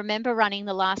 And I remember running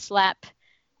the last lap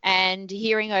and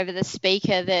hearing over the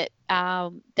speaker that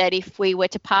if we were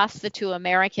to pass the two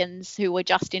Americans who were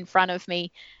just in front of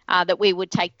me, that we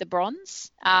would take the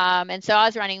bronze. And so I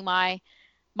was running my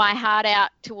heart out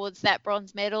towards that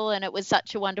bronze medal, and it was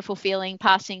such a wonderful feeling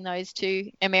passing those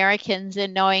two Americans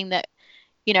and knowing that,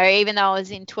 even though I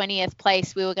was in 20th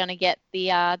place, we were going to get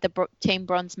the team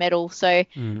bronze medal. So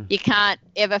you can't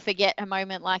ever forget a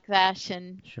moment like that.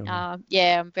 And Sure.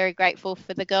 yeah, I'm very grateful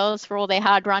for the girls for all their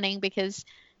hard running because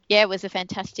yeah, it was a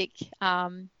fantastic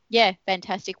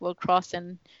World Cross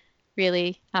and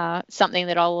really something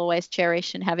that I'll always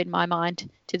cherish and have in my mind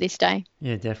to this day.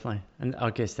 Yeah, definitely. And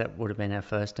I guess that would have been our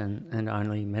first and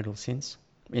only medal since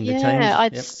in the Yeah, teams.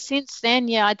 I'd Yep. since then,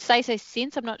 yeah, I'd say so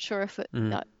since. I'm not sure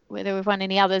whether we've won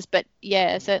any others, but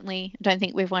yeah, certainly don't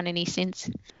think we've won any since.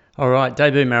 All right,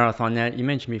 debut marathon. Now, you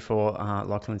mentioned before,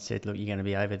 Lachlan said, look, you're going to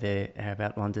be over there. How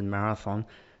about London Marathon?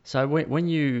 So when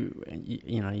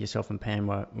yourself and Pam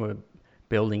were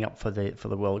building up for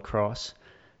the World Cross,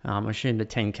 I assume the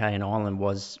 10K in Ireland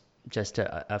was just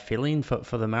a fill-in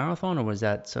for the marathon, or was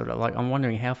that sort of like, I'm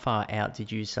wondering how far out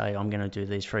did you say I'm going to do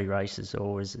these 3 races,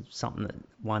 or was it something that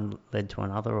one led to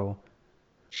another, or?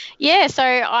 Yeah, so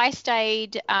I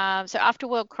stayed. So after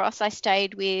World Cross, I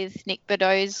stayed with Nick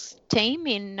Badeau's team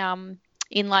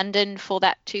in London for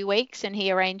that 2 weeks, and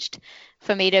he arranged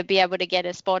for me to be able to get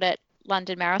a spot at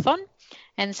London Marathon.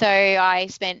 And so I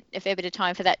spent a fair bit of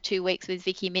time for that 2 weeks with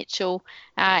Vicky Mitchell,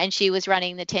 and she was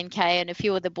running the 10K, and a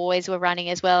few of the boys were running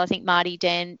as well. I think Marty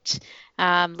Dent,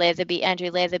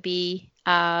 Andrew Leatherby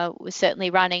was certainly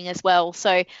running as well.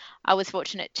 So I was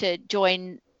fortunate to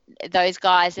join those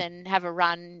guys and have a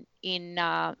run in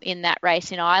that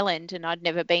race in Ireland, and I'd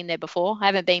never been there before. I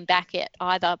haven't been back yet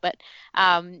either, but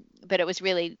it was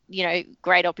really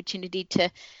great opportunity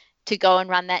to go and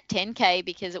run that 10K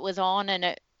because it was on, and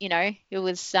it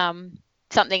was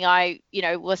something I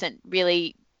wasn't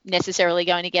really necessarily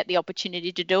going to get the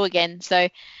opportunity to do again. So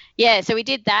yeah, so we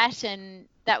did that, and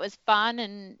that was fun,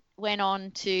 and went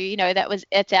on to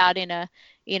it's out in a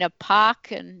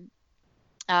park, and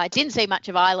didn't see much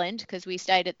of Ireland because we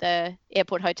stayed at the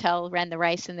airport hotel, ran the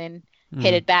race, and then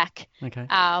headed back. Okay.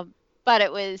 But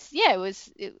it was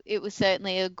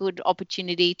certainly a good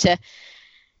opportunity to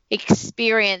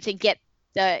experience and get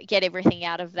everything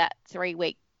out of that 3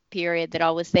 week period that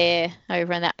I was there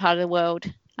over in that part of the world.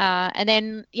 And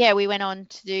then I went on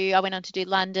to do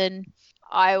London.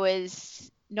 I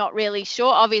was not really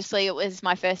sure. Obviously, it was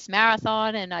my first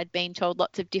marathon, and I'd been told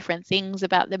lots of different things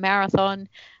about the marathon.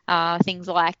 Things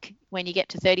like when you get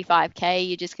to 35K,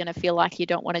 you're just going to feel like you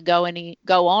don't want to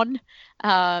go on.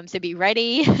 So be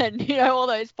ready, and all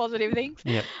those positive things.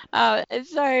 Yep.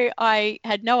 So I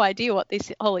had no idea what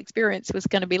this whole experience was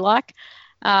going to be like.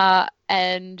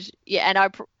 And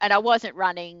I wasn't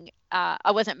running.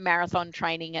 I wasn't marathon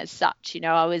training as such.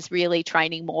 I was really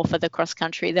training more for the cross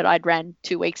country that I'd ran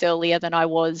 2 weeks earlier than I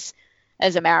was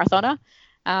as a marathoner.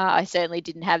 I certainly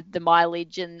didn't have the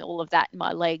mileage and all of that in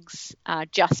my legs,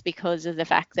 just because of the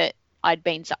fact that I'd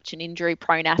been such an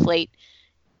injury-prone athlete.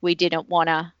 We didn't want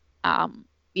to,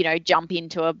 jump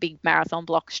into a big marathon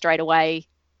block straight away,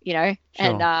 Sure.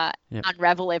 and Yep.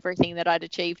 unravel everything that I'd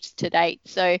achieved to date.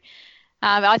 So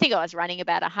I think I was running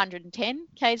about 110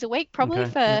 Ks a week probably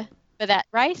Okay. for that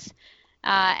race,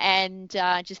 and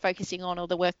just focusing on all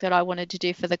the work that I wanted to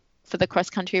do for the cross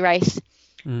country race.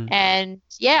 And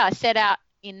I set out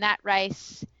in that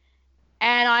race,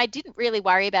 and I didn't really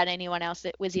worry about anyone else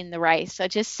that was in the race. I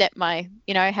just set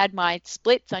had my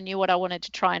splits. I knew what I wanted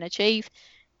to try and achieve,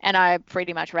 and I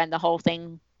pretty much ran the whole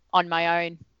thing on my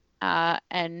own,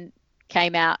 and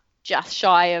came out just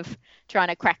shy of trying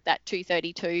to crack that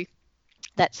 232,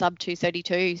 that sub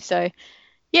 232. So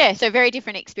very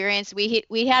different experience.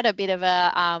 We had a bit of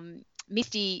a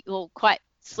misty, well, quite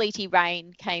sleety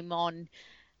rain came on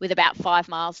with about 5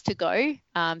 miles to go.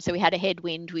 So we had a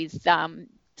headwind with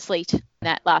sleet in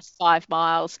that last 5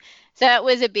 miles. So it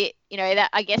was a bit, that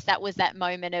I guess that was that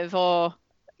moment of,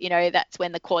 that's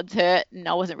when the quads hurt, and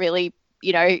I wasn't really,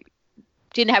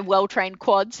 didn't have well-trained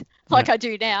quads like I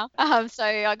do now. So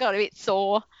I got a bit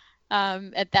sore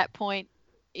at that point,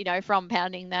 from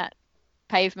pounding that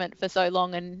pavement for so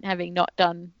long and having not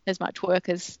done as much work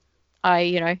as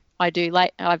I've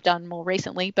done more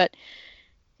recently. But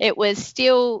it was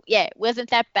still, it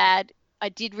wasn't that bad. I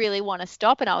did really want to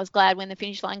stop, and I was glad when the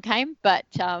finish line came, but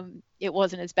it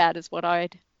wasn't as bad as what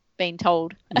I'd been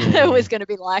told it was going to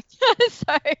be like.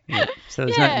 So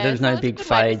there was no big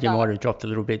fade. You might start. have dropped a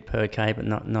little bit per K, but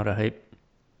not a heap.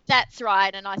 That's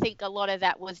right, and I think a lot of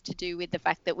that was to do with the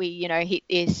fact that we, hit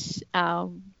this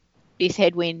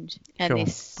headwind and Sure.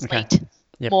 this sleet Okay.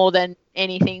 Yep. more than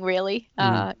anything really.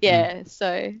 So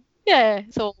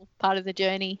it's all part of the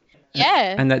journey.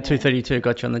 Yeah. And that 232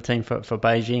 got you on the team for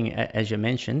Beijing, as you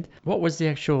mentioned. What was the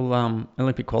actual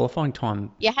Olympic qualifying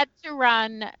time? You had to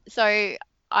run. So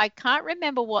I can't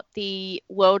remember what the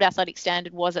World Athletic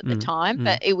Standard was at the Mm, time,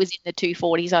 but mm. it was in the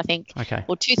 240s, I think, Okay.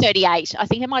 or 238. I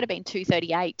think it might have been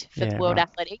 238 for the Yeah, World right.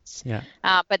 Athletics. Yeah.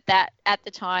 But that at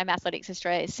the time, Athletics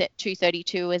Australia set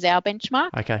 232 as our benchmark.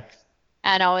 Okay.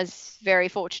 And I was very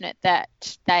fortunate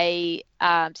that they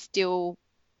still,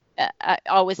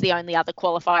 I was the only other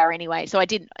qualifier anyway. So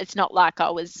it's not like I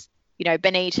was,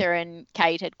 Benita and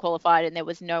Kate had qualified and there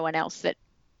was no one else that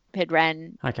had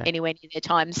ran Okay. anywhere near their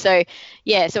time. So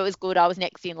yeah, so it was good. I was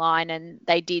next in line, and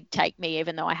they did take me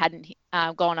even though I hadn't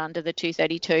gone under the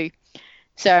 232.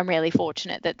 So I'm really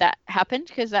fortunate that that happened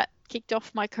because that kicked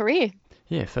off my career.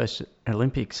 Yeah, first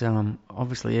Olympics.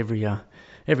 Obviously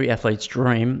every athlete's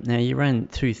dream. Now you ran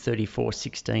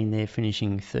 2:34.16 there,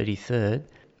 finishing 33rd.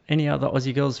 Any other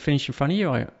Aussie girls finish in front of you?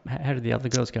 Or how did the other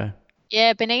girls go?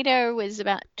 Yeah, Benito was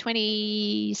about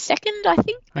 22nd, I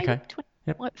think, maybe Okay.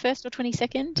 Yep. first or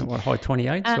 22nd. What, high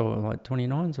 28s Uh, or like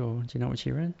 29s, or do you know what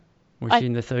she ran? Was she I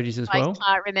in the 30s as I well?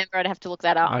 can't remember. I'd have to look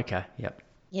that up. Okay. Yep.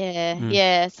 Yeah, Mm.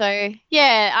 yeah. So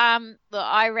yeah, look,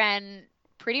 I ran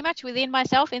pretty much within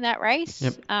myself in that race.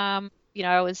 Yep.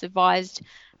 I was advised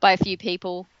by a few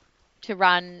people to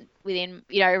run within,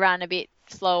 run a bit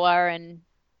slower and,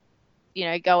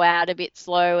 go out a bit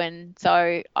slow. And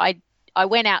so I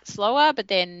went out slower, but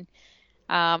then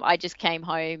I just came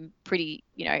home pretty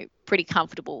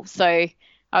comfortable. So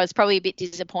I was probably a bit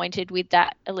disappointed with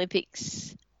that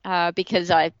Olympics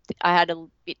because I had a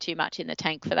bit too much in the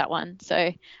tank for that one.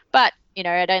 So, but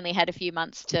I'd only had a few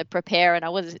months to prepare, and I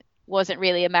wasn't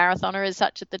really a marathoner as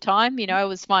such at the time. I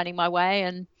was finding my way,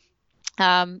 and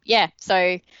yeah,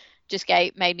 so just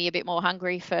made me a bit more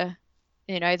hungry for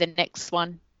the next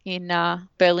one in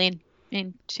Berlin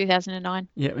in 2009.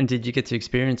 Yeah. And did you get to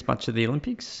experience much of the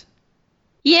Olympics?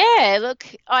 Yeah, look,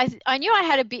 I knew I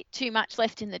had a bit too much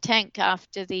left in the tank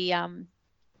after the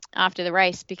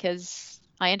race because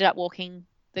I ended up walking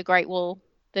the Great Wall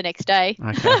the next day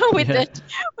Okay. with Yeah.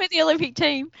 the Olympic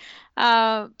team.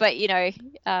 But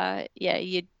yeah,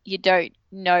 you don't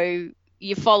know.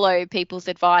 You follow people's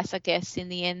advice, I guess, in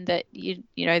the end that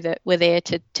that were there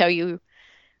to tell you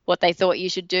what they thought you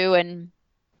should do,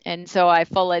 and so I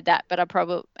followed that. But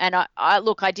I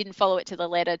look, I didn't follow it to the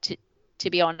letter, to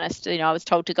be honest. I was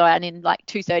told to go out in like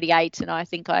 2:38, and I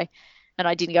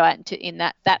didn't go out in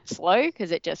that slow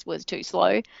because it just was too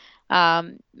slow.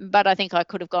 But I think I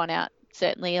could have gone out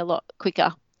certainly a lot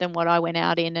quicker than what I went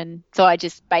out in, and so I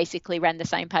just basically ran the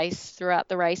same pace throughout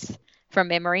the race from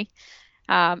memory,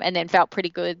 and then felt pretty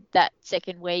good that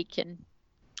second week, and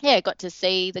yeah, got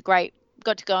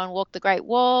to go and walk the Great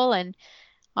Wall, and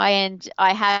I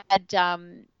had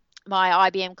my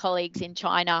IBM colleagues in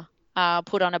China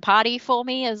put on a party for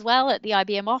me as well at the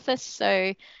IBM office.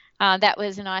 So that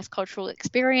was a nice cultural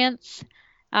experience.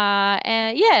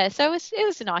 And yeah, so it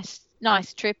was a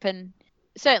nice trip, and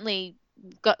certainly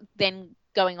then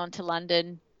going on to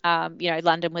London.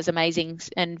 London was amazing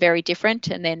and very different,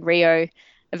 and then Rio,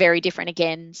 very different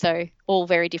again. So all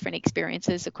very different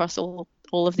experiences across all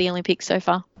of the Olympics so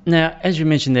far. Now, as you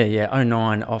mentioned there, yeah,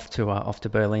 '09 off to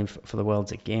Berlin for the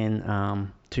Worlds again,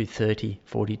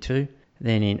 2:30.42.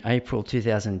 Then in April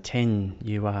 2010,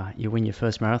 you win your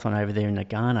first marathon over there in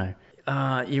Nagano.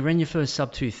 You ran your first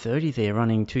sub 2:30 there,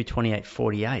 running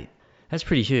 2:28.48. That's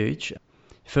pretty huge.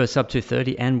 First sub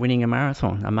 2:30 and winning a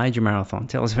major marathon.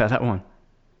 Tell us about that one.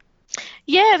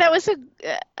 Yeah, that was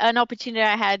an opportunity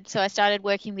I had. So I started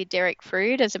working with Derek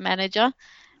Frood as a manager.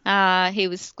 He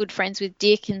was good friends with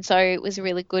Dick, and so it was a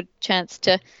really good chance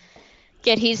to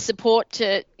get his support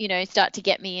to, start to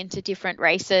get me into different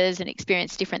races and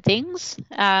experience different things.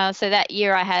 So that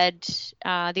year I had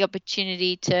the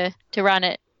opportunity to run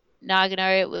at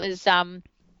Nagano. It was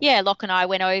Locke and I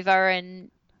went over, and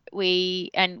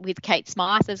with Kate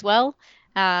Smythe as well.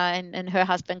 And her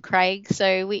husband Craig,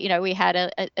 so we had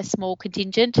a small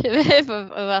contingent of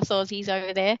us Aussies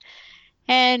over there,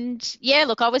 and yeah,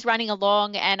 look, I was running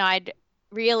along, and I'd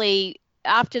really,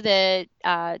 after the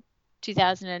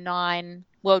 2009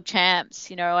 World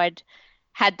Champs, I'd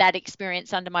had that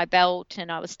experience under my belt,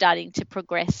 and I was starting to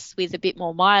progress with a bit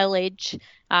more mileage.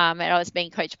 And I was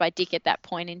being coached by Dick at that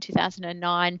point in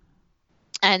 2009.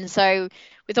 And so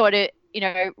we thought,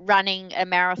 running a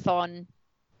marathon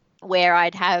where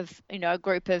I'd have, a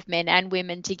group of men and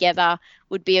women together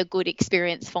would be a good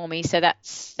experience for me. So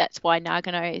that's why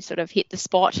Nagano sort of hit the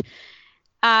spot.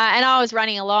 And I was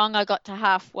running along. I got to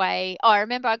halfway. Oh, I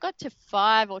remember I got to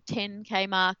 5 or 10K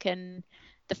mark, and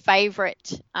the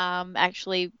favourite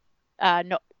actually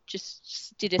not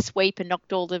just did a sweep and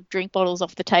knocked all the drink bottles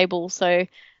off the table. So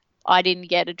I didn't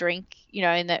get a drink,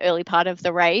 in the early part of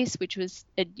the race, which was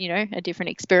a different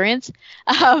experience.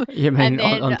 You And mean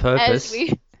then on as purpose?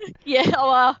 we, yeah,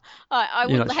 well, I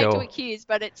You're would not hate to sure. accuse,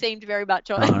 but it seemed very much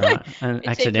on. All right. An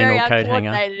It seemed very accidental coat hanger.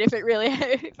 uncoordinated if it really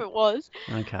if it was.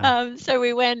 Okay. So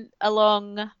we went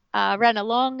along, ran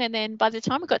along, and then by the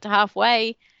time we got to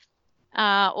halfway,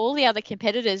 all the other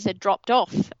competitors had dropped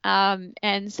off.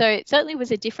 And so it certainly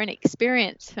was a different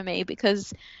experience for me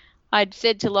because I'd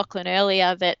said to Lachlan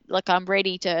earlier that, like, I'm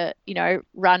ready to,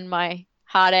 run my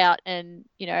heart out and,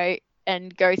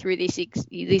 and go through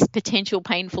this potential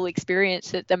painful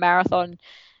experience that the marathon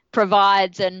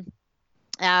provides. And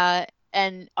I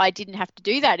didn't have to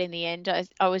do that in the end.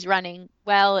 I was running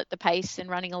well at the pace and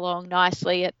running along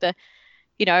nicely at the,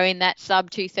 in that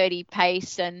sub 2:30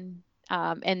 pace, and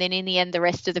then in the end, the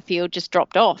rest of the field just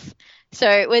dropped off. So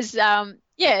it was,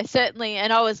 yeah, certainly.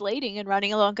 And I was leading and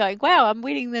running along going, wow, I'm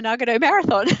winning the Nagano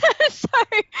Marathon. So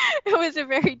it was a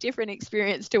very different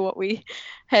experience to what we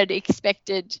had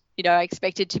expected. I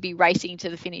expected to be racing to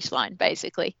the finish line,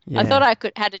 basically. I thought Yeah.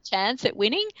 I had a chance at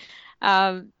winning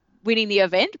the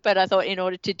event, but I thought in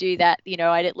order to do that,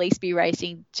 I'd at least be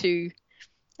racing two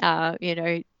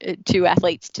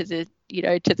athletes to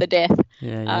the death.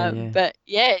 Yeah. But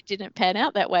yeah, it didn't pan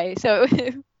out that way. So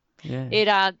Yeah.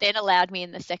 it then allowed me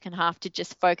in the second half to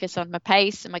just focus on my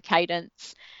pace and my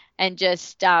cadence, and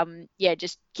just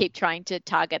keep trying to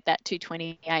target that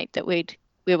 2:28 that we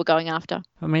were going after.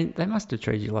 I mean, they must have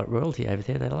treated you like royalty over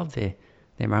there. They love their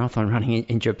marathon running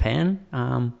in Japan.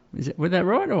 Was that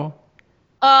right or?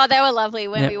 Oh, they were lovely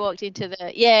when Yep. we walked into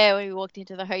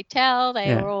the hotel. They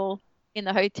Yeah. were all in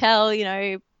the hotel,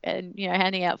 and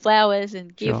handing out flowers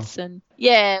and Sure. gifts. And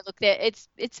yeah, look, it's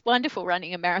wonderful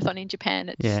running a marathon in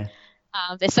Japan. Yeah.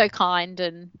 They're so kind,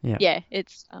 and Yeah. yeah,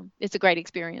 it's a great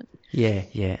experience. Yeah,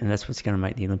 and that's what's going to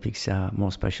make the Olympics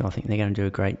more special. I think they're going to do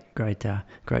a great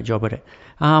job at it.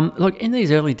 Look, in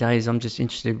these early days, I'm just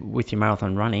interested with your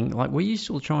marathon running. Like, were you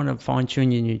still trying to fine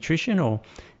tune your nutrition,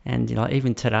 and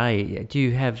even today, do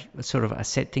you have sort of a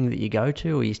set thing that you go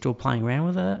to, or are you still playing around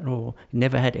with it, or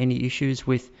never had any issues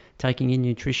with taking in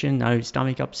nutrition, no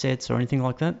stomach upsets or anything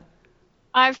like that?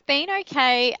 I've been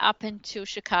okay up until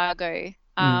Chicago,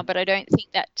 Mm. but I don't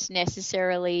think that's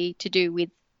necessarily to do with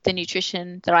the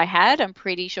nutrition that I had. I'm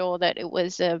pretty sure that it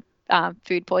was a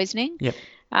food poisoning. Yep.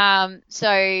 So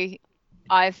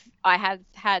I have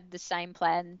had the same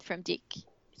plan from Dick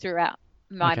throughout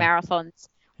my Okay. marathons,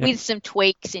 Yep. with some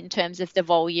tweaks in terms of the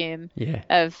volume Yeah.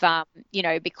 of,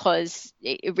 because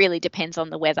it really depends on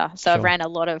the weather. So I've Sure. ran a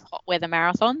lot of hot weather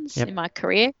marathons in Yep. my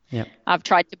career. Yep. I've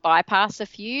tried to bypass a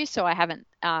few, so I haven't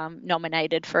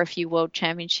nominated for a few world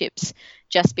championships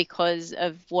just because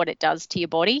of what it does to your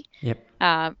body, Yep.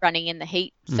 running in the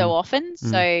heat so Mm. often.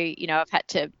 So, Mm. I've had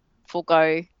to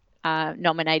forego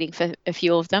nominating for a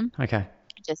few of them, Okay.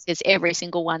 just because every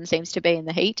single one seems to be in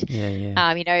the heat.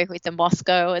 Yeah. With the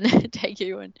Moscow and the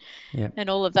Daegu Yep. and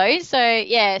all of those. So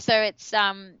yeah, so it's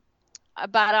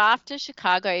but after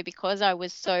Chicago, because I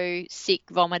was so sick,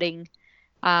 vomiting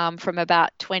from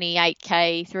about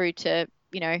 28K through to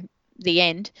the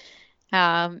end,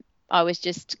 I was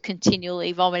just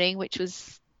continually vomiting, which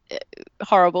was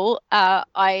horrible.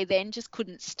 I then just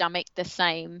couldn't stomach the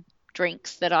same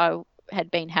drinks that I had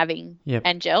been having, Yep.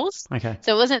 and gels. Okay.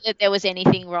 So it wasn't that there was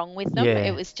anything wrong with them. It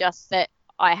Yeah. was just that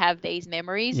I have these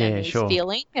memories and Yeah. these Sure.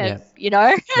 feeling of,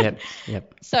 Yep.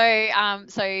 Yep. So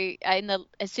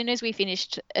as soon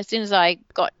as I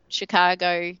got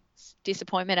Chicago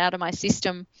disappointment out of my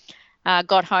system,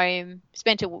 got home,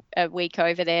 spent a week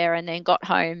over there, and then got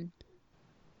home.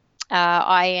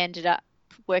 I ended up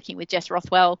working with Jess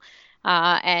Rothwell,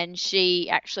 and she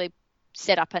actually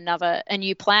set up a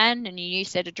new plan, a new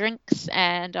set of drinks,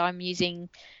 and I'm using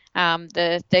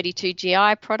the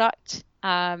 32GI product,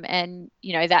 and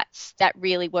that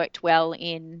really worked well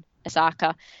in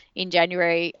Osaka in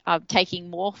January. I'm taking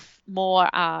more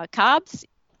carbs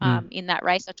Mm. in that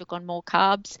race. I took on more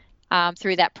carbs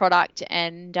through that product,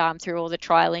 and through all the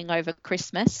trialing over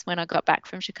Christmas when I got back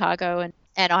from Chicago,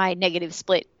 and I negative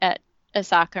split at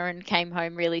Osaka and came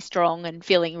home really strong and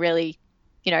feeling really,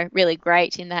 really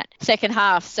great in that second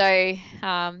half. So,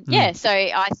 so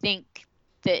I think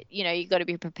that, you've got to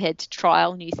be prepared to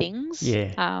trial new things.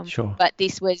 Yeah. Sure. But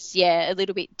this was, a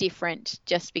little bit different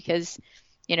just because,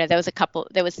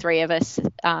 there was three of us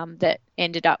that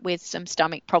ended up with some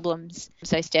stomach problems.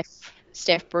 So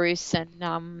Steph Bruce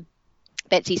and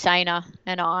Betsy Sainer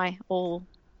and I all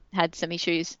had some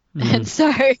issues. And so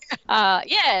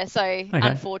Okay.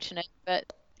 unfortunate, but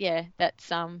yeah, that's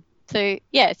so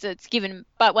it's given,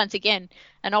 but once again,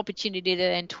 an opportunity to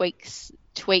then tweak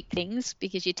tweak things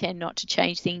because you tend not to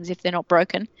change things if they're not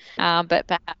broken. But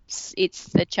perhaps it's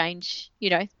the change,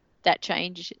 that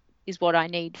change is what I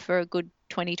need for a good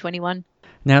 2021.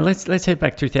 Now let's head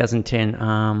back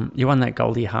 2010. You won that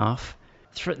Goldie half.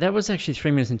 That was actually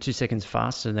 3 minutes and 2 seconds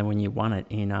faster than when you won it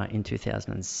in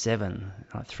 2007.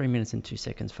 3 minutes and 2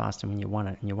 seconds faster when you won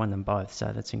it, and you won them both.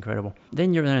 So that's incredible.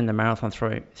 Then you ran in the marathon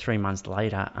 3 months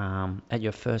later at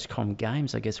your first Com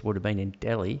Games. I guess it would have been in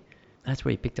Delhi. That's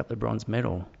where you picked up the bronze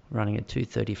medal, running at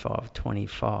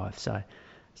 2:35:25. So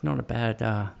it's not a bad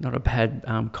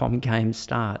Com Games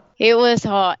start. It was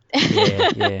hot. Yeah,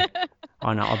 yeah.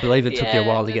 I know. I believe it took you a Yeah,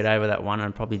 while to get over that one,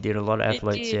 and probably did a lot of it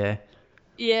athletes. did. Yeah.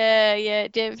 Yeah, yeah,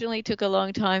 it definitely took a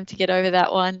long time to get over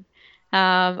that one.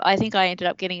 I think I ended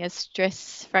up getting a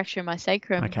stress fracture in my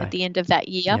sacrum at Okay. the end of that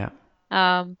year,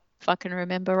 Yeah. if I can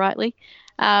remember rightly.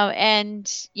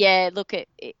 And yeah, look,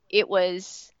 it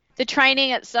was the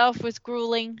training itself was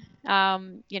grueling,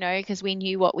 because we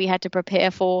knew what we had to prepare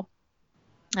for.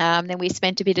 Then we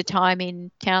spent a bit of time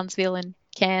in Townsville and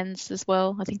Cairns as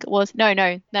well, I think it was. No,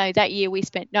 that year I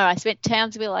spent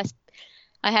Townsville.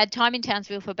 I had time in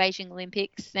Townsville for Beijing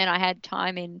Olympics. Then I had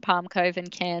time in Palm Cove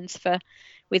and Cairns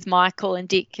with Michael and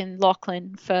Dick and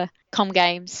Lachlan for Com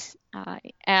Games.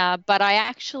 But I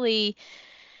actually,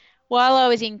 while I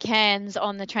was in Cairns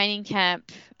on the training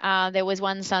camp, there was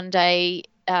one Sunday,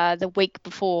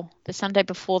 the Sunday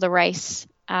before the race,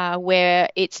 where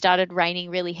it started raining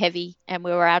really heavy, and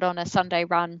we were out on a Sunday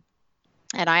run,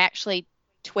 and I actually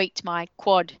tweaked my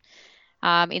quad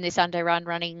in this Sunday run,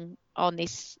 running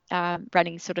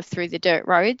sort of through the dirt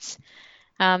roads.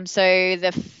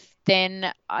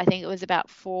 Then I think it was about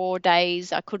 4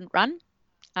 days I couldn't run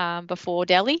before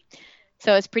Delhi.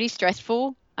 So it's pretty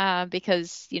stressful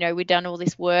because, we'd done all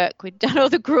this work, we'd done all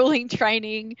the grueling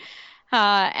training,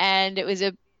 and it was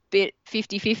a bit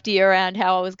 50-50 around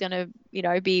how I was going to,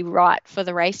 be right for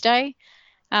the race day.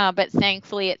 But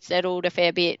thankfully it settled a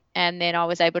fair bit, and then I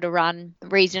was able to run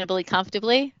reasonably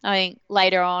comfortably. I think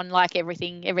later on, like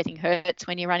everything hurts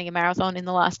when you're running a marathon in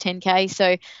the last 10K.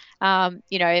 So,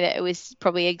 that it was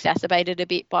probably exacerbated a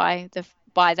bit by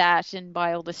that and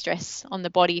by all the stress on the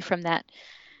body from that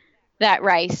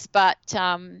race. But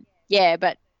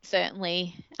but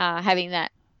certainly having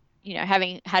that,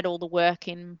 having had all the work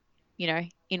in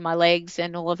my legs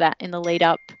and all of that in the lead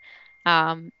up,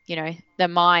 the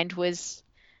mind was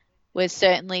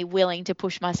certainly willing to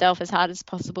push myself as hard as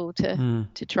possible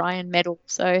Mm. to try and medal.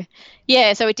 So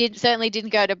yeah, so it certainly didn't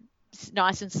go to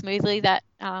nice and smoothly, that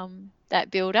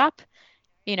build up.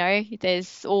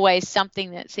 There's always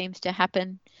something that seems to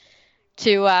happen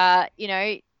to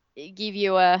give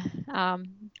you a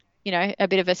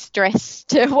bit of a stress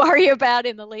to worry about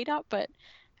in the lead up, but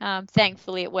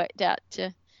thankfully it worked out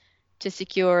to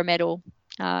secure a medal,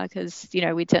 because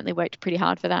we'd certainly worked pretty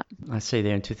hard for that. I see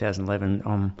there in 2011,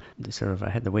 I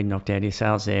had the wind knocked out of your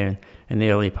sails there in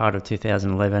the early part of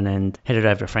 2011, and headed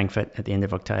over to Frankfurt at the end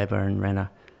of October and ran a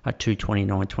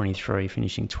 2:29:23,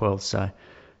 finishing 12th. So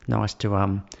nice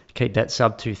to keep that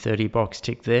sub 2:30 box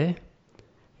tick there.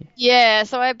 Yeah,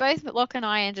 so both Locke and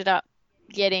I ended up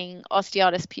getting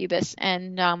osteitis pubis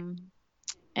and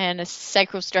a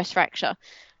sacral stress fracture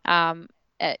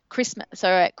at Christmas. So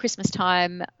at Christmas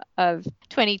time of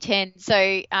 2010.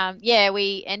 So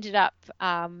we ended up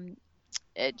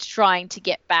trying to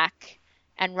get back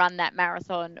and run that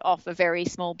marathon off a very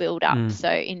small build up.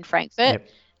 So in Frankfurt.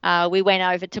 Yep. We went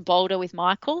over to Boulder with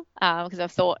Michael because I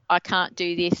thought, I can't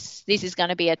do this. This is going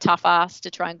to be a tough ask to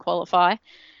try and qualify.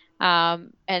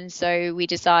 And so we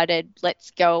decided, let's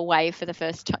go away for the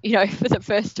first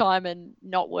time, and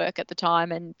not work at the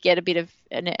time, and get a bit of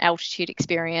an altitude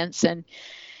experience, and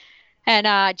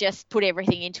just put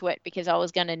everything into it because I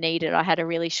was going to need it. I had a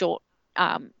really short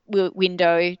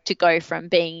window to go from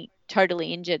being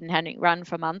totally injured and having run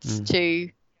for months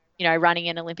to, running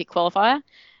an Olympic qualifier.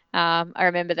 I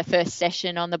remember the first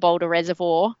session on the Boulder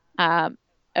Reservoir. I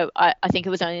think it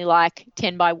was only like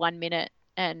 10 by 1 minute,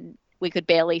 and we could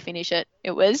barely finish it. It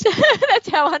was that's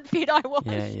how unfit I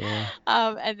was. Yeah.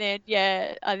 And then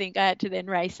I think I had to then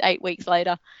race 8 weeks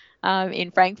later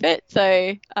in Frankfurt.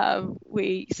 So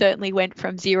we certainly went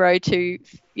from zero to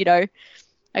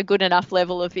a good enough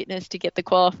level of fitness to get the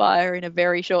qualifier in a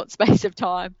very short space of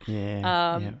time.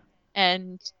 Yeah.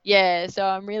 And so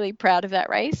I'm really proud of that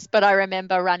race. But I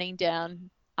remember running down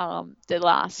the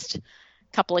last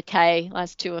couple of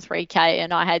last 2 or 3K,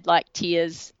 and I had like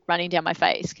tears running down my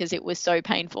face because it was so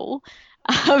painful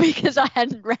because I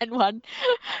hadn't ran one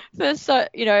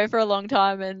for a long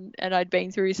time, and I'd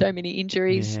been through so many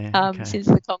injuries since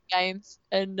the Com Games,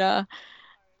 and I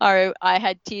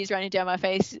had tears running down my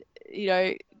face,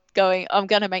 going, I'm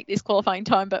going to make this qualifying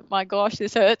time, but my gosh,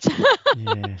 this hurts.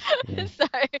 Yeah, yeah. So,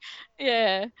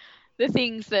 yeah, the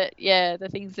things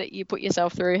that you put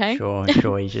yourself through, hey? Sure,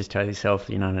 sure. You just tell yourself,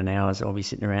 in an hour, I'll be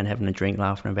sitting around having a drink,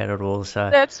 laughing about it all. So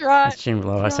That's right. that's generally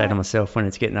what That's I say to right. myself when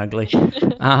it's getting ugly.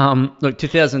 Look,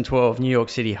 2012 New York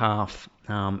City half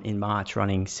in March,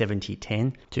 running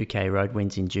 70-10, 2K road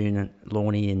wins in June at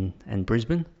Lawney and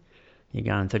Brisbane. You're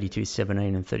going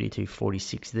 32:17 and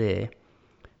 32:46 there.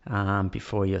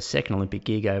 Before your second Olympic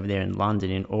gig over there in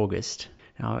London in August.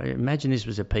 Now, imagine this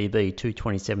was a PB,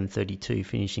 2:27:32,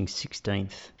 finishing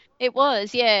 16th. It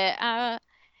was, yeah.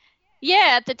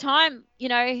 Yeah, at the time,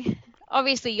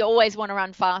 obviously you always want to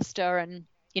run faster and,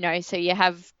 so you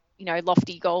have,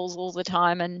 lofty goals all the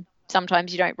time and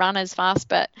sometimes you don't run as fast,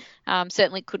 but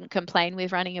certainly couldn't complain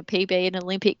with running a PB in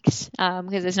Olympics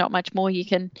because there's not much more you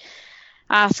can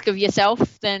ask of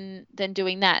yourself than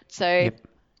doing that. So Yep.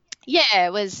 yeah,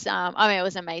 it was. It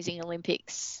was amazing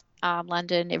Olympics.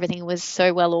 London, everything was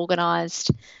so well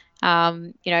organised.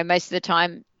 Most of the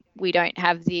time I don't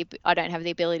have the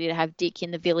ability to have Dick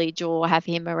in the village or have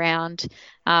him around.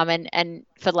 And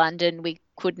for London, we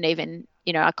couldn't even,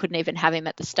 I couldn't even have him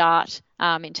at the start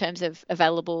in terms of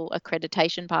available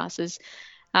accreditation passes.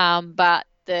 But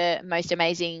the most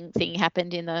amazing thing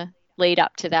happened in the lead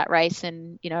up to that race,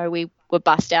 and we were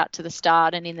bussed out to the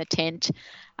start and in the tent,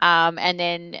 and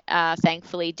then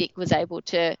thankfully Dick was able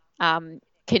to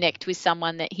connect with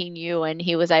someone that he knew, and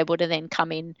he was able to then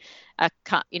come in,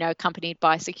 accompanied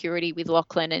by security with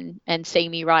Lachlan and see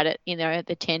me right at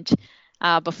the tent.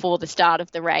 Before the start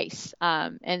of the race,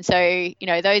 and so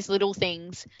those little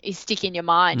things is stick in your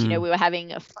mind. Mm. We were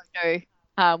having a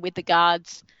photo with the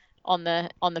guards on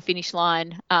the finish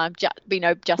line,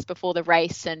 just before the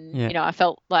race, and Yeah, I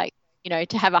felt like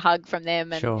to have a hug from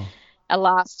them and sure. a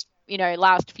last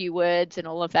few words and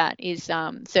all of that is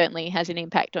certainly has an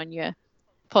impact on your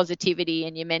positivity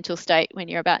and your mental state when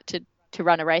you're about to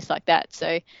run a race like that.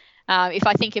 So if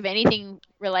I think of anything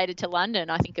related to London,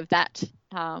 I think of that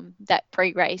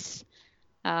pre-race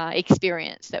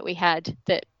experience that we had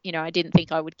that I didn't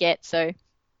think I would get. So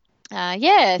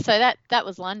yeah, so that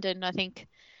was London. I think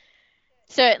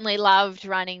certainly loved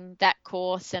running that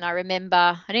course. And I remember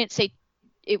I didn't see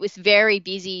it was very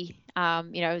busy.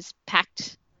 It was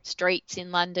packed streets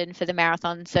in London for the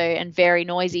marathon, so and very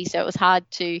noisy. So it was hard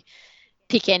to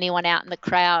pick anyone out in the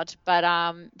crowd. But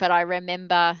I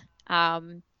remember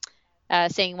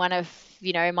seeing one of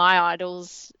my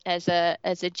idols as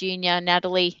a junior,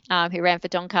 Natalie, who ran for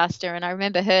Doncaster, and I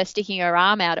remember her sticking her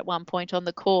arm out at one point on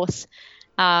the course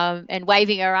and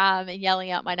waving her arm and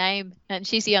yelling out my name. And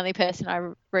she's the only person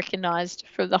I recognised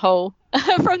from the whole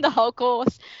from the whole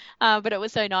course. But it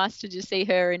was so nice to just see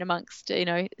her in amongst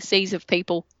seas of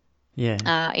people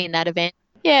Yeah, in that event.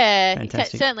 Yeah,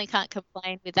 fantastic. certainly can't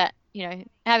complain with that.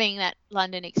 Having that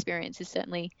London experience is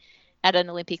certainly at an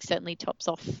Olympics certainly tops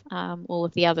off all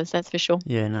of the others. That's for sure.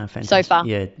 Yeah, no, So fantastic. far,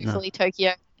 Yeah, no. hopefully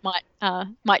Tokyo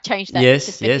might change that Yes,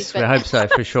 perspective, yes, we but, hope so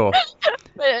for sure.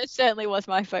 but it certainly was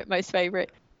my most favourite.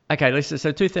 Okay, Lisa,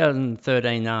 so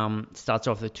 2013 starts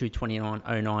off at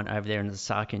 2:29:09 over there in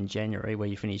Osaka in January, where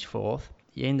you finish fourth.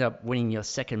 You end up winning your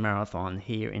second marathon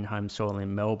here in home soil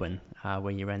in Melbourne,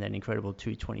 where you ran that incredible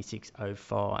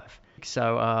 2:26:05.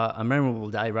 So a memorable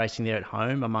day racing there at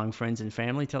home among friends and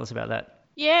family. Tell us about that.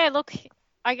 Yeah, look,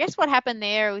 I guess what happened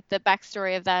there with the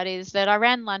backstory of that is that I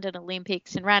ran London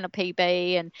Olympics and ran a PB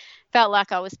and felt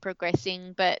like I was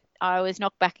progressing, but I was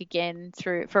knocked back again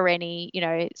through for any,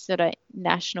 sort of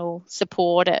national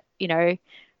support,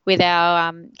 with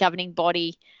our governing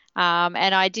body.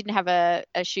 And I didn't have a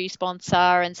shoe sponsor.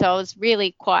 And so I was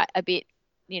really quite a bit,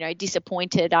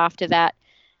 disappointed after that.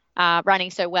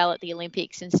 Running so well at the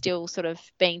Olympics and still sort of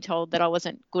being told that I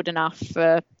wasn't good enough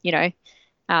for,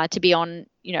 to be on,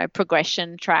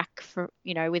 progression track for,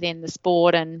 within the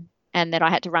sport and that I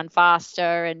had to run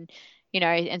faster and,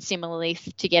 and similarly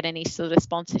to get any sort of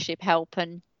sponsorship help.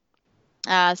 And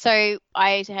so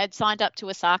I had signed up to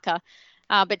Osaka,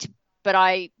 but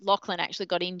Lachlan actually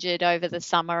got injured over the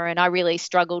summer and I really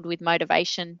struggled with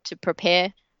motivation to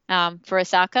prepare for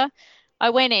Osaka. I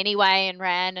went anyway and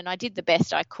ran and I did the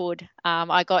best I could.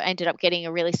 Ended up getting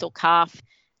a really sore calf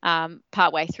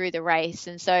partway through the race.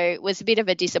 And so it was a bit of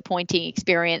a disappointing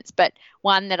experience, but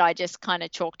one that I just kind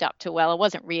of chalked up to, well,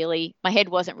 my head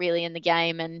wasn't really in the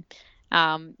game. And,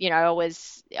 I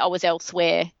was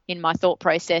elsewhere in my thought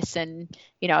process. And,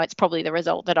 it's probably the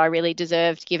result that I really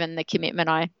deserved given the commitment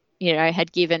I,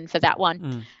 had given for that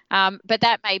one. But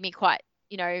that made me quite,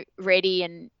 ready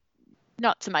and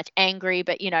not so much angry,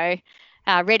 but,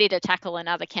 ready to tackle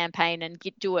another campaign and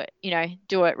do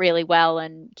it really well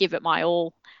and give it my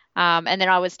all. And then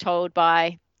I was told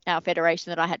by our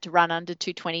federation that I had to run under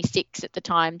 226 at the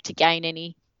time to gain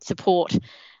any support. So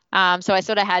I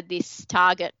sort of had this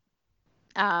target,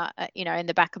 in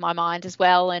the back of my mind as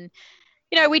well. And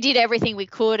we did everything we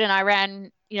could, and I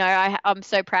ran. I'm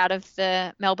so proud of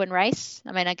the Melbourne race.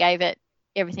 I mean, I gave it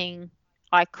everything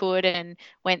I could and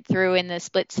went through in the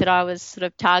splits that I was sort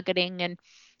of targeting.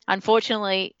 And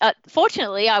fortunately,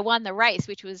 I won the race,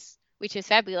 which is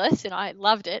fabulous, and I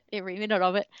loved it, every minute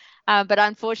of it. But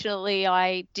unfortunately,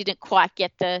 I didn't quite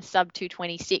get the sub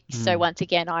 226. So Mm. once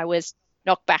again, I was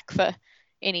knocked back for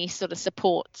any sort of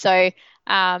support. So it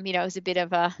was a bit of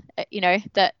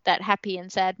that happy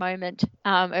and sad moment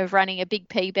of running a big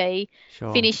PB,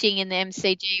 Sure. finishing in the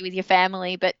MCG with your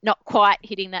family, but not quite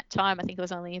hitting that time. I think it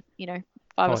was only 5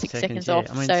 or 5 6 seconds, seconds yeah.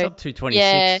 off. I mean, So sub 226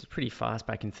 yeah, is pretty fast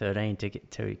back in 13 to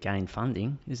get to gain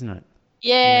funding, isn't it?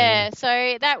 Yeah, yeah. yeah.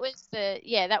 So that was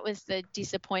the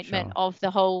disappointment Sure. of the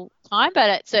whole time, but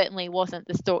it certainly wasn't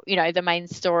the story. The main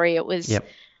story. It was Yep.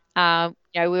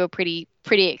 we were pretty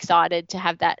excited to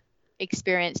have that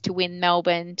experience, to win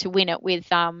Melbourne, to win it with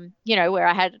where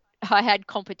I had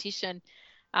competition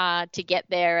to get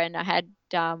there, and I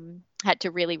had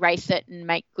to really race it and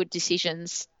make good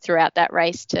decisions throughout that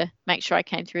race to make sure I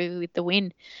came through with the win.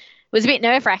 It was a bit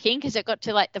nerve wracking because it got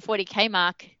to like the 40K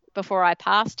mark before I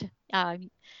passed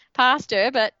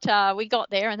her, but we got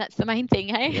there, and that's the main thing,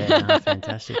 hey. Yeah, no,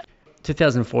 fantastic.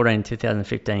 2014,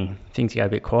 2015, things go a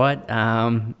bit quiet.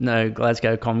 No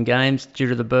Glasgow Com Games due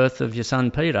to the birth of your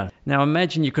son Peter. Now,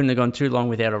 imagine you couldn't have gone too long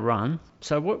without a run.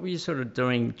 So, what were you sort of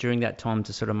doing during that time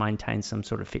to sort of maintain some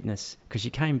sort of fitness? Because you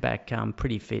came back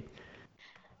pretty fit.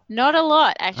 Not a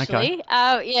lot, Okay. actually.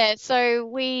 Yeah,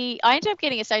 so I ended up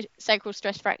getting a sacral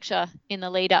stress fracture in the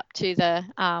lead up to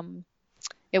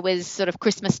it was sort of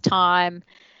Christmas time.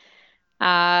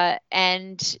 And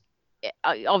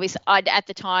obviously, at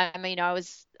the time, I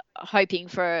was hoping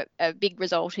for a big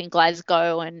result in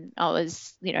Glasgow, and I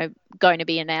was, going to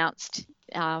be announced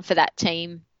for that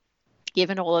team,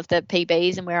 given all of the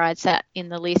PBs and where I'd sat in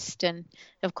the list and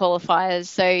of qualifiers.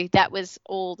 So that was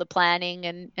all the planning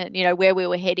and where we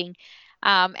were heading.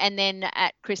 And then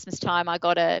at Christmas time, I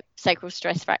got a sacral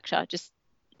stress fracture, just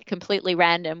completely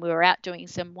random. We were out doing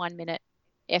some 1 minute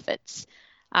efforts,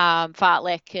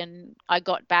 fartlek, and I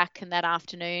got back, and that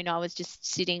afternoon I was just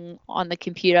sitting on the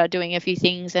computer doing a few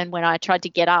things, and when I tried to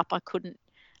get up, I couldn't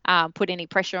put any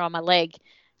pressure on my leg,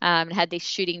 and had this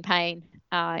shooting pain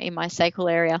in my sacral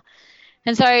area.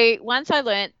 And so once I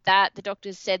learnt that, the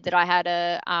doctors said that I had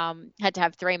to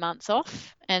have 3 months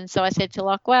off. And so I said to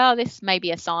Locke, well, this may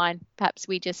be a sign. Perhaps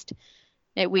we've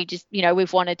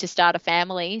wanted to start a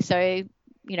family. So,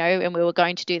 and we were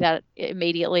going to do that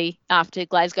immediately after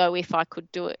Glasgow if I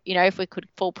could do it, if we could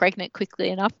fall pregnant quickly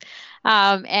enough.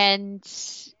 And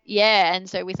yeah, and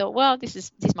so we thought, well,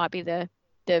 this might be the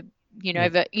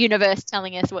Yep. the universe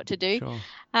telling us what to do. Sure.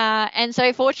 And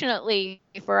so fortunately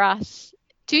for us,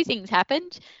 two things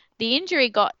happened. The injury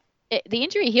got the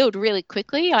injury healed really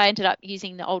quickly. I ended up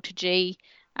using the Alter G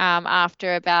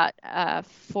after about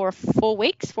 4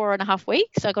 weeks, 4.5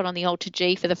 weeks. I got on the Alter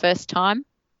G for the first time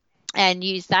and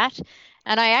used that.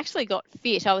 And I actually got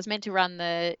fit. I was meant to run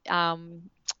the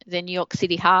New York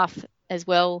City half as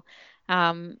well,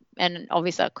 and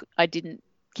obviously I didn't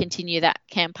continue that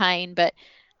campaign, but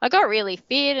I got really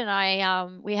fit,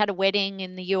 and we had a wedding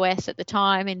in the US at the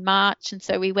time in March, and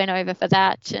so we went over for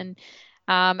that, and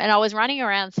I was running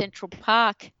around Central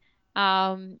Park,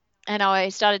 and I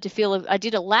started to feel I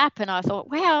did a lap, and I thought,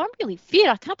 wow, I'm really fit.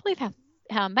 I can't believe how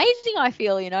amazing I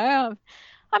feel.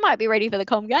 I might be ready for the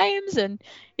Com Games, and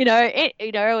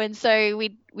and so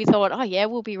we thought, oh yeah,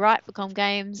 we'll be right for Com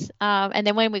Games. And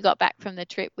then when we got back from the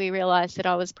trip, we realised that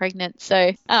I was pregnant,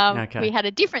 so we Okay. had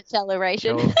a different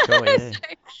celebration. Sure. Sure. Yeah. So,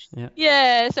 Yeah.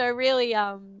 yeah, so really,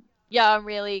 yeah, I'm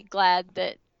really glad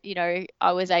that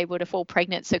I was able to fall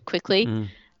pregnant so quickly,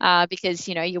 Mm. because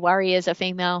you worry as a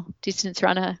female distance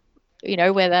runner,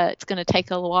 whether it's going to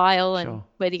take a while and Sure.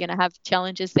 whether you're going to have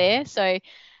challenges there. So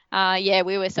yeah,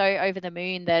 we were so over the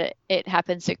moon that it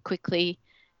happened so quickly.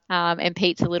 And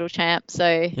Pete's a little champ,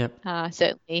 so Yep.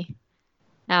 certainly,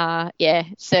 yeah,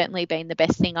 certainly been the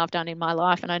best thing I've done in my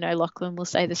life. And I know Lachlan will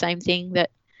say the same thing, that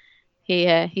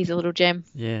he's a little gem.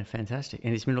 Yeah, fantastic.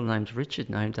 And his middle name's Richard,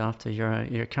 named after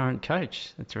your current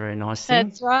coach. That's a very nice thing.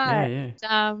 That's Yeah, right.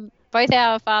 yeah. Both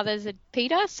our fathers are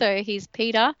Peter, so he's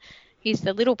Peter. He's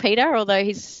the little Peter, although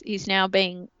he's now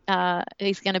being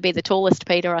he's going to be the tallest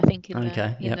Peter, I think, in the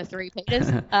Okay. in Yep. the three Peters.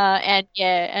 And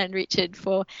yeah, and Richard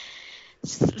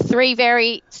three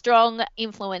very strong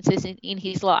influences in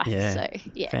his life. Yeah, So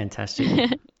yeah. fantastic.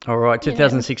 All right, Yeah.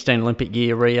 2016 Olympic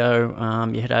year, Rio.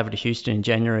 You head over to Houston in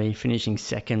January, finishing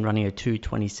second, running a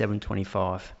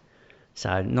 2:27.25.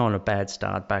 So not a bad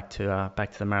start back to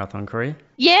the marathon career.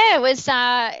 Yeah, it was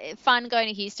fun going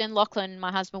to Houston. Lachlan,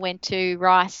 my husband, went to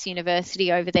Rice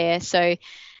University over there, so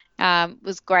it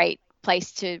was great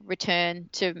place to return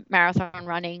to marathon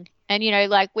running. And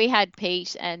like we had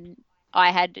Pete, and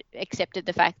I had accepted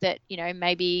the fact that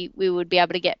maybe we would be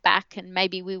able to get back, and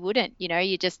maybe we wouldn't.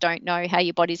 You just don't know how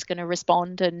your body's going to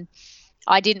respond. And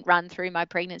I didn't run through my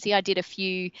pregnancy. I did a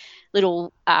few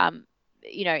little,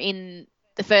 in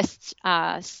the first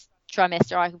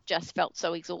trimester, I just felt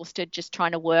so exhausted just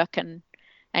trying to work and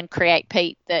create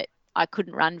Pete that I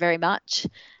couldn't run very much.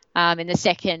 In the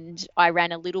second, I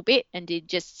ran a little bit and did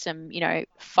just some,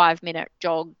 5-minute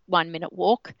jog, 1-minute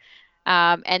walk.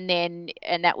 And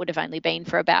that would have only been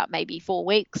for about maybe 4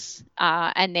 weeks.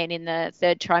 And then in the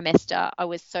third trimester, I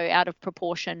was so out of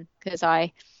proportion because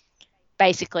I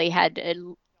basically had a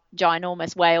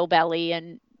ginormous whale belly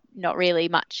and not really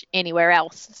much anywhere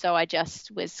else. So I just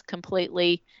was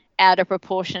completely out of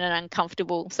proportion and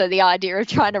uncomfortable. So the idea of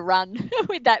trying to run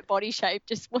with that body shape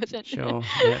just wasn't Sure,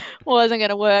 yep. wasn't going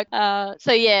to work.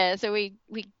 So we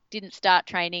didn't start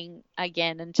training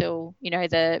again until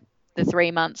the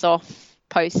 3 months off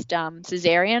post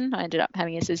cesarean. I ended up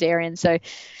having a cesarean, so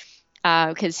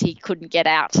because he couldn't get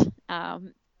out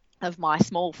of my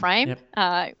small frame.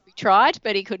 Yep. We tried,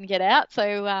 but he couldn't get out.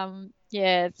 So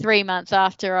yeah, 3 months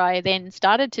after, I then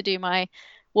started to do my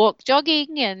walk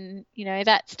jogging, and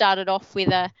that started off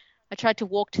with I tried to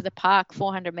walk to the park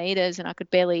 400 meters, and I could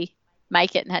barely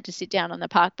make it and had to sit down on the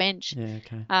park bench. Yeah,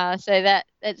 okay. So that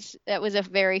was a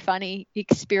very funny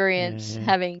experience, Yeah.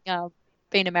 having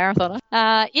been a marathoner.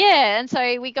 Yeah, and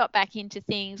so we got back into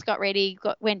things, got ready,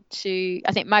 went to,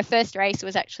 I think my first race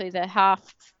was actually the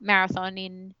half marathon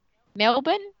in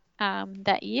Melbourne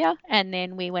that year, and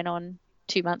then we went on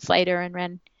 2 months later and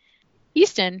ran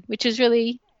Houston, which was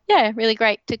really, yeah, really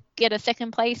great to get a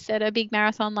second place at a big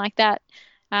marathon like that,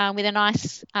 with a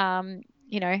nice,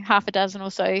 half a dozen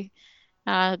or so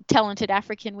talented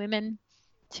African women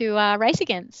to race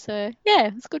against. So yeah,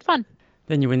 it was good fun.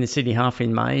 Then you win the Sydney Half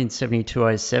in May in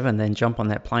 72.07, then jump on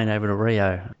that plane over to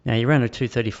Rio. Now, you ran a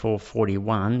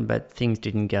 2:34.41, but things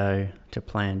didn't go to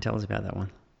plan. Tell us about that one.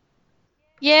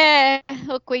 Yeah,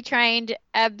 look, we trained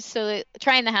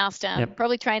the house down. Yep.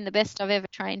 Probably trained the best I've ever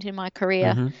trained in my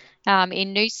career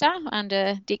in Noosa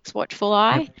under Dick's watchful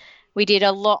eye. Yep. We did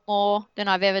a lot more than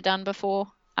I've ever done before.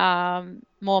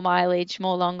 More mileage,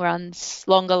 more longer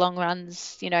long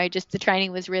runs. Just the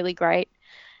training was really great.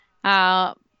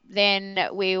 Then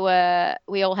we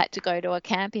all had to go to a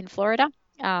camp in Florida,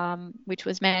 which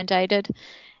was mandated,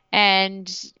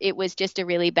 and it was just a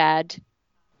really bad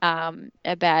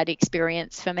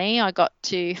experience for me. I got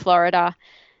to Florida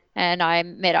and I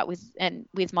met up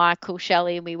with Michael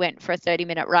Shelley, and we went for a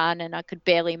 30-minute run, and I could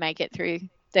barely make it through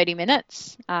 30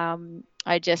 minutes.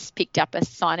 I just picked up a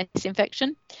sinus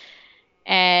infection,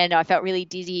 and I felt really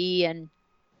dizzy, and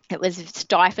it was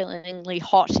stiflingly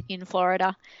hot in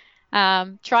Florida.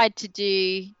 Tried to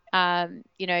do,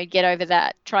 get over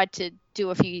that. Tried to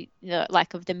do a few,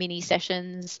 of the mini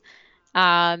sessions.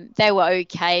 They were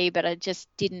okay, but I just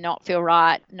did not feel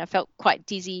right, and I felt quite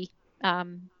dizzy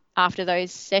after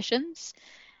those sessions.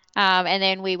 And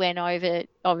then we went over,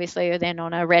 obviously, then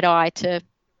on a red eye to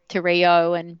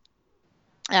Rio, and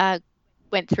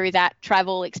went through that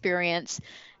travel experience.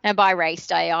 And by race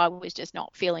day, I was just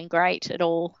not feeling great at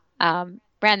all.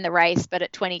 Ran the race, but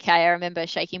at 20K, I remember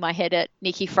shaking my head at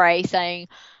Nikki Frey saying,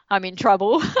 I'm in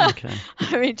trouble. Okay.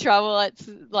 I'm in trouble. It's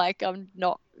like I'm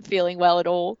not feeling well at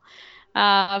all.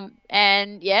 And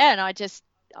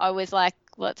I was like,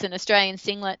 well, it's an Australian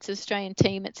singlet, it's an Australian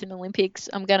team, it's an Olympics.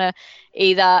 I'm going to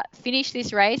either finish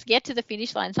this race, get to the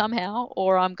finish line somehow,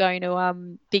 or I'm going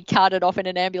to be carted off in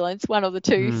an ambulance, one of the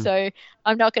two. So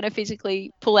I'm not going to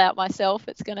physically pull out myself.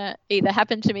 It's going to either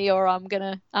happen to me, or I'm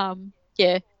going to,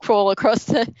 crawl across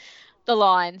the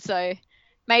line. So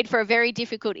made for a very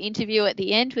difficult interview at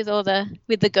the end with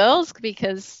the girls,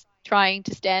 because trying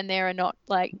to stand there and not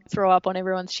like throw up on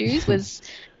everyone's shoes was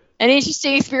an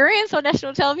interesting experience on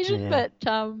national television.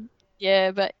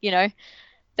 Yeah. But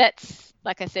that's,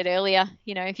 like I said earlier,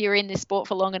 if you're in this sport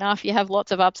for long enough, you have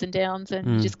lots of ups and downs, and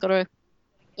you just got to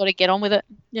get on with it.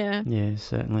 Yeah. Yeah,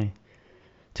 certainly.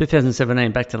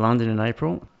 2017, back to London in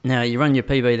April. Now, you run your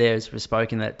PB there, as we've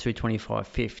spoken, that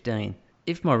 2:25.15.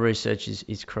 If my research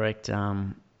is correct,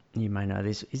 you may know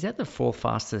this, is that the fourth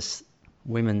fastest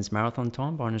women's marathon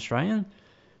time by an Australian?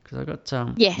 Because I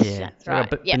got Yes, that's so I right.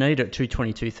 got Yep. Benita at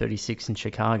 2:22.36 in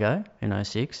Chicago in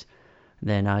 '06.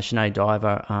 Then Sinead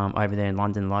Diver over there in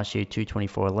London last year,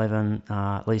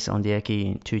 2:24.11. Lisa Ondieki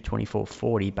in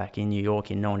 2:24.40 back in New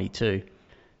York in '92.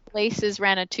 Lisa's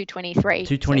ran a 2:23, so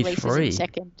Lisa's in 2:23.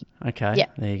 second. Okay,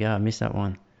 Yep. there you go. I missed that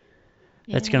one.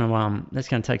 Yeah. That's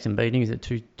gonna take some beatings at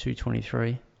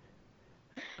 2:23.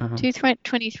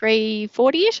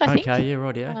 2:23:40ish, I think. Okay, yeah,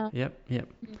 right, yeah, Uh, yep,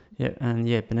 and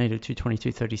yeah, Benita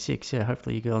 2:22.36. Yeah,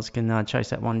 hopefully you girls can chase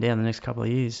that one down the next couple of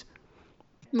years.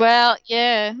 well,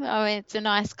 yeah. I mean, it's a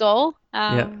nice goal.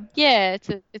 Yep, Yeah, it's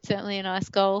certainly a nice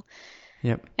goal.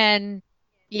 yep, And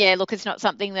yeah, look, it's not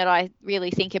something that I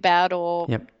really think about or,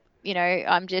 yep,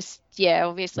 I'm just, yeah,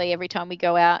 obviously every time we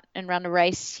go out and run a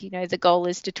race, the goal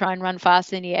is to try and run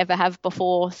faster than you ever have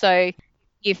before. So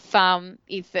if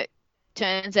it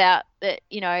turns out that,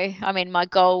 I mean, my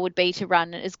goal would be to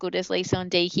run as good as Lisa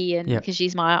Ondiki and yep. because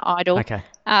she's my idol. Okay,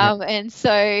 yep, And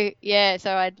so, yeah,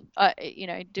 so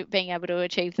being able to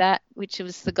achieve that, which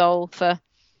was the goal for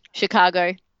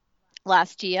Chicago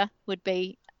last year, would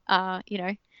be,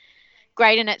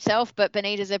 great in itself, but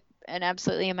Benita's an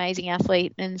absolutely amazing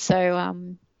athlete. And so,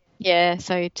 yeah,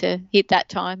 so to hit that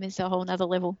time is a whole nother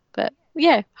level. But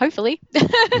yeah, hopefully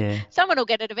yeah. someone will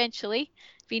get it eventually.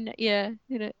 Yeah,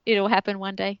 it'll happen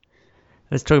one day.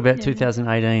 Let's talk about Yeah.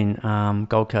 2018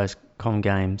 Gold Coast Com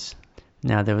Games.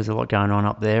 Now there was a lot going on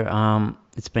up there.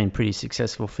 It's been pretty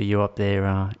successful for you up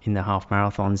there in the half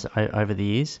marathons over the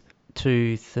years.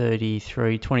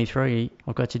 2:33.23.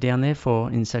 I've got you down there for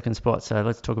in second spot. So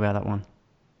let's talk about that one.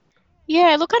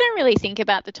 Yeah, look, I don't really think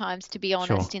about the times, to be Sure.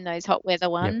 honest, in those hot weather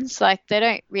Yep. ones. Like, they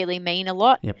don't really mean a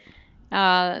lot. Yep.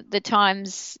 The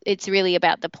times, it's really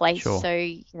about the place. Sure. So,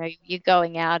 you're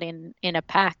going out in a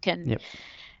pack and Yep.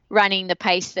 running the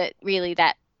pace that really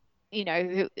that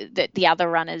the other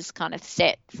runners kind of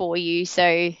set for you.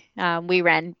 So we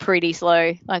ran pretty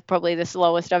slow, like probably the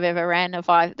slowest I've ever ran the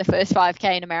first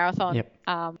 5K in a marathon. Yep.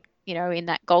 In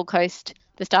that Gold Coast,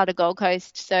 the start of Gold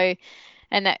Coast. So,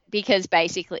 and that because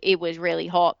basically it was really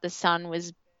hot, the sun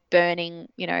was burning,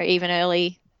 even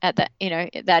early at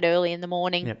that early in the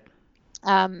morning. Yep.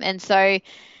 And so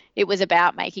it was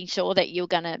about making sure that you're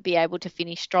going to be able to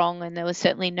finish strong. And there was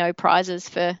certainly no prizes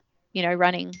for,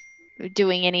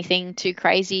 doing anything too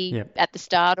crazy Yep. at the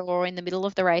start or in the middle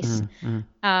of the race.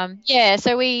 Mm. Yeah,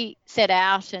 so we set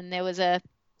out and there was a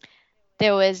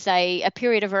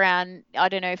period of around, I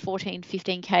don't know, 14,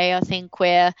 15K, I think,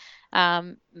 where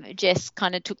Jess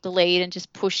kind of took the lead and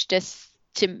just pushed us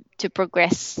to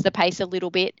progress the pace a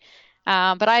little bit.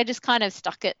 But I just kind of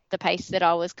stuck at the pace that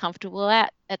I was comfortable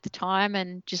at the time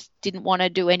and just didn't want to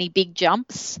do any big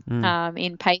jumps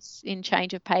in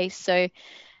change of pace. So,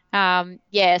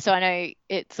 yeah, so I know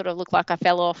it sort of looked like I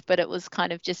fell off, but it was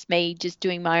kind of just me just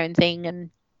doing my own thing and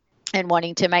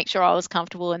wanting to make sure I was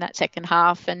comfortable in that second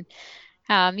half. And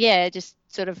yeah, just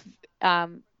sort of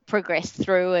progressed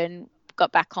through and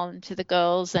got back on to the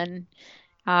girls. And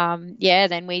yeah,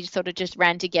 then we sort of just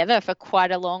ran together for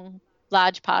quite a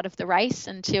large part of the race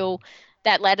until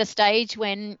that latter stage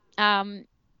when, when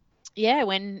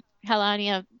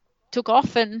Helania took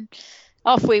off and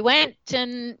off we went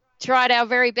and tried our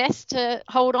very best to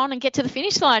hold on and get to the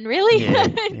finish line, really, Yeah.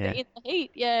 in Yeah. the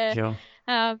heat. Yeah. Sure.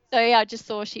 So yeah, I just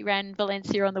saw she ran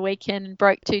Valencia on the weekend and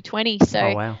broke 2:20. Oh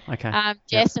So wow. Okay. Yep.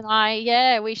 Jess and I,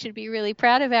 yeah, we should be really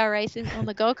proud of our races on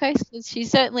the Gold Coast because she's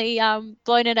certainly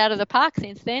blown it out of the park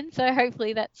since then. So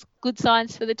hopefully that's good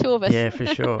signs for the two of us. Yeah, for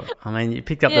sure. I mean, you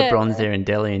picked up the Yeah. bronze there in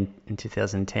Delhi in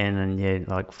 2010, and yeah,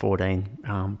 like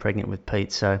 14, pregnant with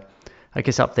Pete. So I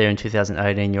guess up there in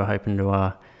 2018, you're hoping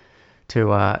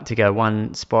to go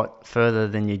one spot further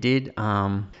than you did.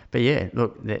 But yeah,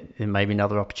 look, there may be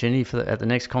another opportunity at the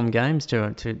next Com Games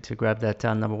to grab that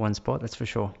number one spot. That's for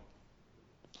sure.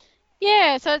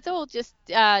 Yeah, so it's all just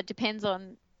depends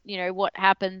on, what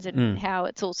happens and Mm, how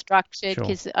it's all structured sure.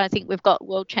 because I think we've got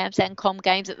World Champs and Com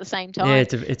Games at the same Yeah, time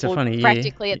it's a or funny year.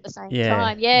 practically at the same Yeah,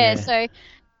 time. Yeah,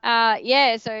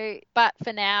 yeah. so but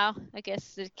for now, I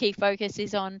guess the key focus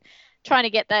is on trying to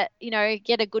get that,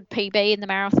 get a good PB in the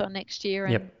marathon next year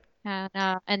Yep.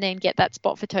 and then get that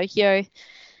spot for Tokyo.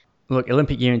 Look,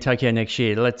 Olympic year in Tokyo next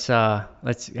year. Let's have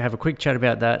a quick chat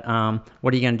about that.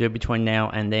 What are you going to do between now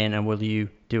and then, and will you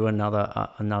do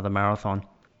another marathon?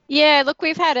 Yeah, look,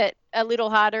 we've had it a little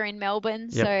harder in Melbourne.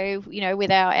 Yep. So,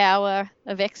 with our hour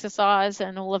of exercise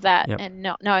and all of that Yep. and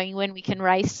not knowing when we can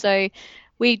race. So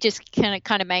we just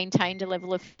kind of maintained a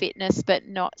level of fitness, but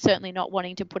certainly not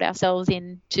wanting to put ourselves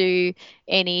into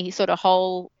any sort of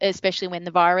hole, especially when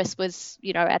the virus was,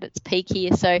 at its peak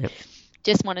here. So Yep.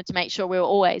 just wanted to make sure we were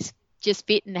always just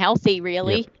fit and healthy, Yep.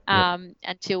 really, Yep.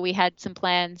 until we had some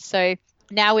plans. So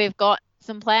now we've got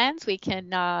some plans. We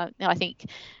can, I think,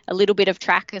 a little bit of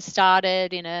track has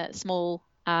started in a small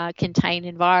contained Sure.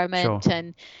 environment,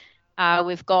 and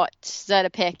we've got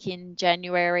Zertepec in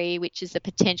January, which is a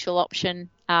potential option.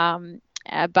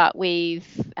 But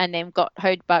and then got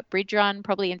Hobart Bridge Run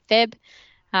probably in Feb.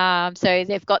 So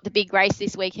they've got the big race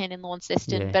this weekend in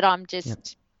Launceston, Yeah. but I'm Yep.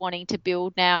 just wanting to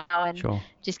build now and Sure.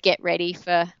 just get ready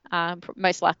for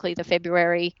most likely the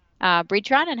February Bridge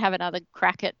Run and have another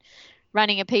crack at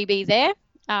running a PB there.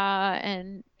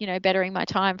 And bettering my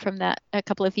time from that a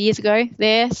couple of years ago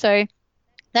there. So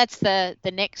that's the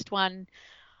next one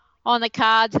on the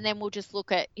cards, and then we'll just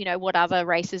look at what other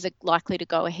races are likely to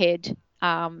go ahead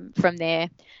from there.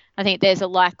 I think there's a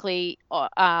likely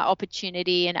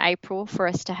opportunity in April for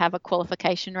us to have a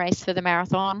qualification race for the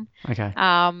marathon. Okay.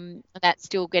 That's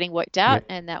still getting worked out, Yep.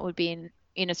 and that would be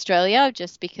in Australia,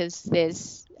 just because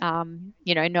there's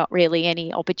not really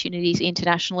any opportunities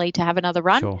internationally to have another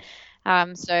run. Sure.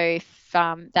 So if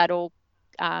that all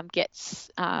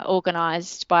gets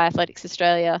organised by Athletics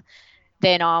Australia,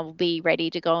 then I'll be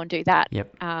ready to go and do that.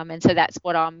 Yep. And so that's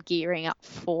what I'm gearing up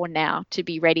for now, to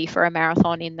be ready for a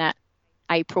marathon in that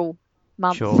April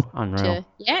month Sure. Unreal.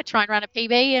 to try and run a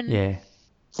PB and Yeah.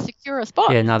 secure a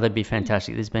spot. Yeah, no, that'd be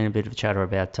fantastic. There's been a bit of chatter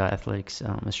about Athletics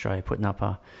Australia putting up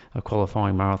a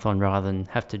qualifying marathon rather than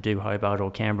have to do Hobart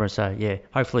or Canberra. So yeah,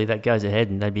 hopefully that goes ahead,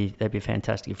 and that'd be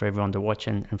fantastic for everyone to watch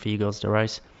and for you girls to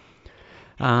race.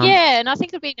 Yeah, and I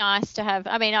think it'd be nice to have.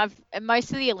 I mean,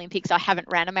 most of the Olympics I haven't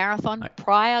ran a marathon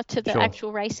prior to the Sure.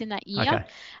 actual race in that year.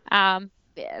 Okay.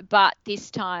 But this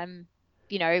time,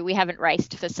 we haven't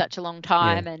raced for such a long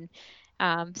time, Yeah.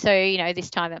 and so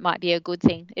this time it might be a good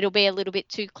thing. It'll be a little bit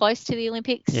too close to the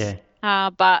Olympics. Yeah.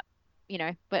 But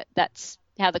that's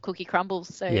how the cookie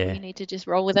crumbles. So Yeah. you need to just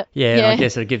roll with it. Yeah, and I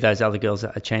guess it'll give those other girls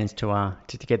a chance to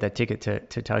get that ticket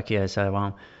to Tokyo.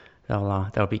 So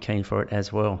they'll be keen for it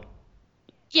as well.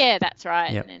 Yeah, that's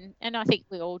right. Yep. And I think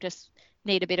we all just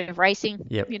need a bit of racing,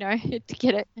 Yep.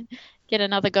 to get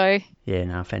another go. Yeah,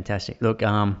 no, fantastic. Look,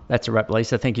 that's a wrap,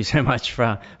 Lisa. Thank you so much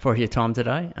for your time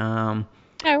today.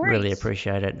 No worries. Really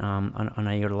appreciate it. I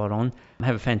know you got a lot on.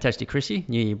 Have a fantastic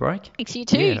New Year break. Thanks, you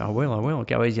too. Yeah, I will.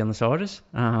 Go easy on the ciders.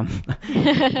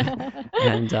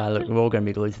 And look, we're all going to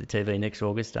be glued to the TV next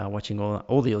August, watching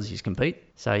all the Aussies compete.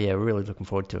 So yeah, we're really looking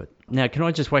forward to it. Now, can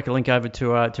I just whack a link over to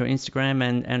Instagram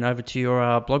and over to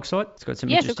your blog site? It's got some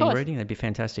interesting reading. That'd be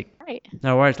fantastic. Great.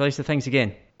 No worries, Lisa. Thanks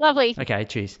again. Lovely. Okay,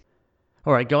 cheers.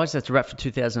 All right, guys, that's a wrap for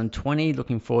 2020.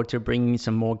 Looking forward to bringing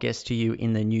some more guests to you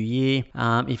in the new year.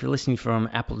 If you're listening from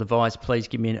Apple device, please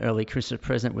give me an early Christmas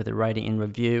present with a rating and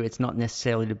review. It's not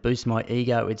necessarily to boost my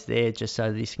ego. It's there just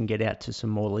so this can get out to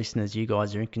some more listeners. You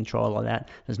guys are in control of that.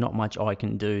 There's not much I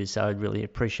can do, so I'd really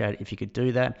appreciate it if you could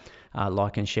do that.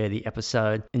 Like and share the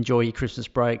episode. Enjoy your Christmas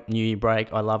break, New Year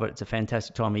break. I love it. It's a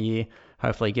fantastic time of year.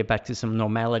 Hopefully get back to some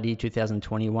normality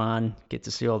 2021, get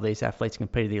to see all these athletes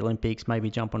compete at the Olympics,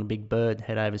 maybe jump on a big bird,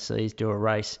 head overseas, do a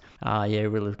race. Yeah,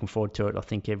 really looking forward to it. I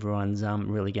think everyone's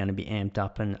really going to be amped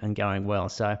up and going well.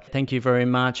 So thank you very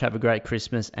much. Have a great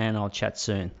Christmas, and I'll chat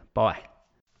soon. Bye.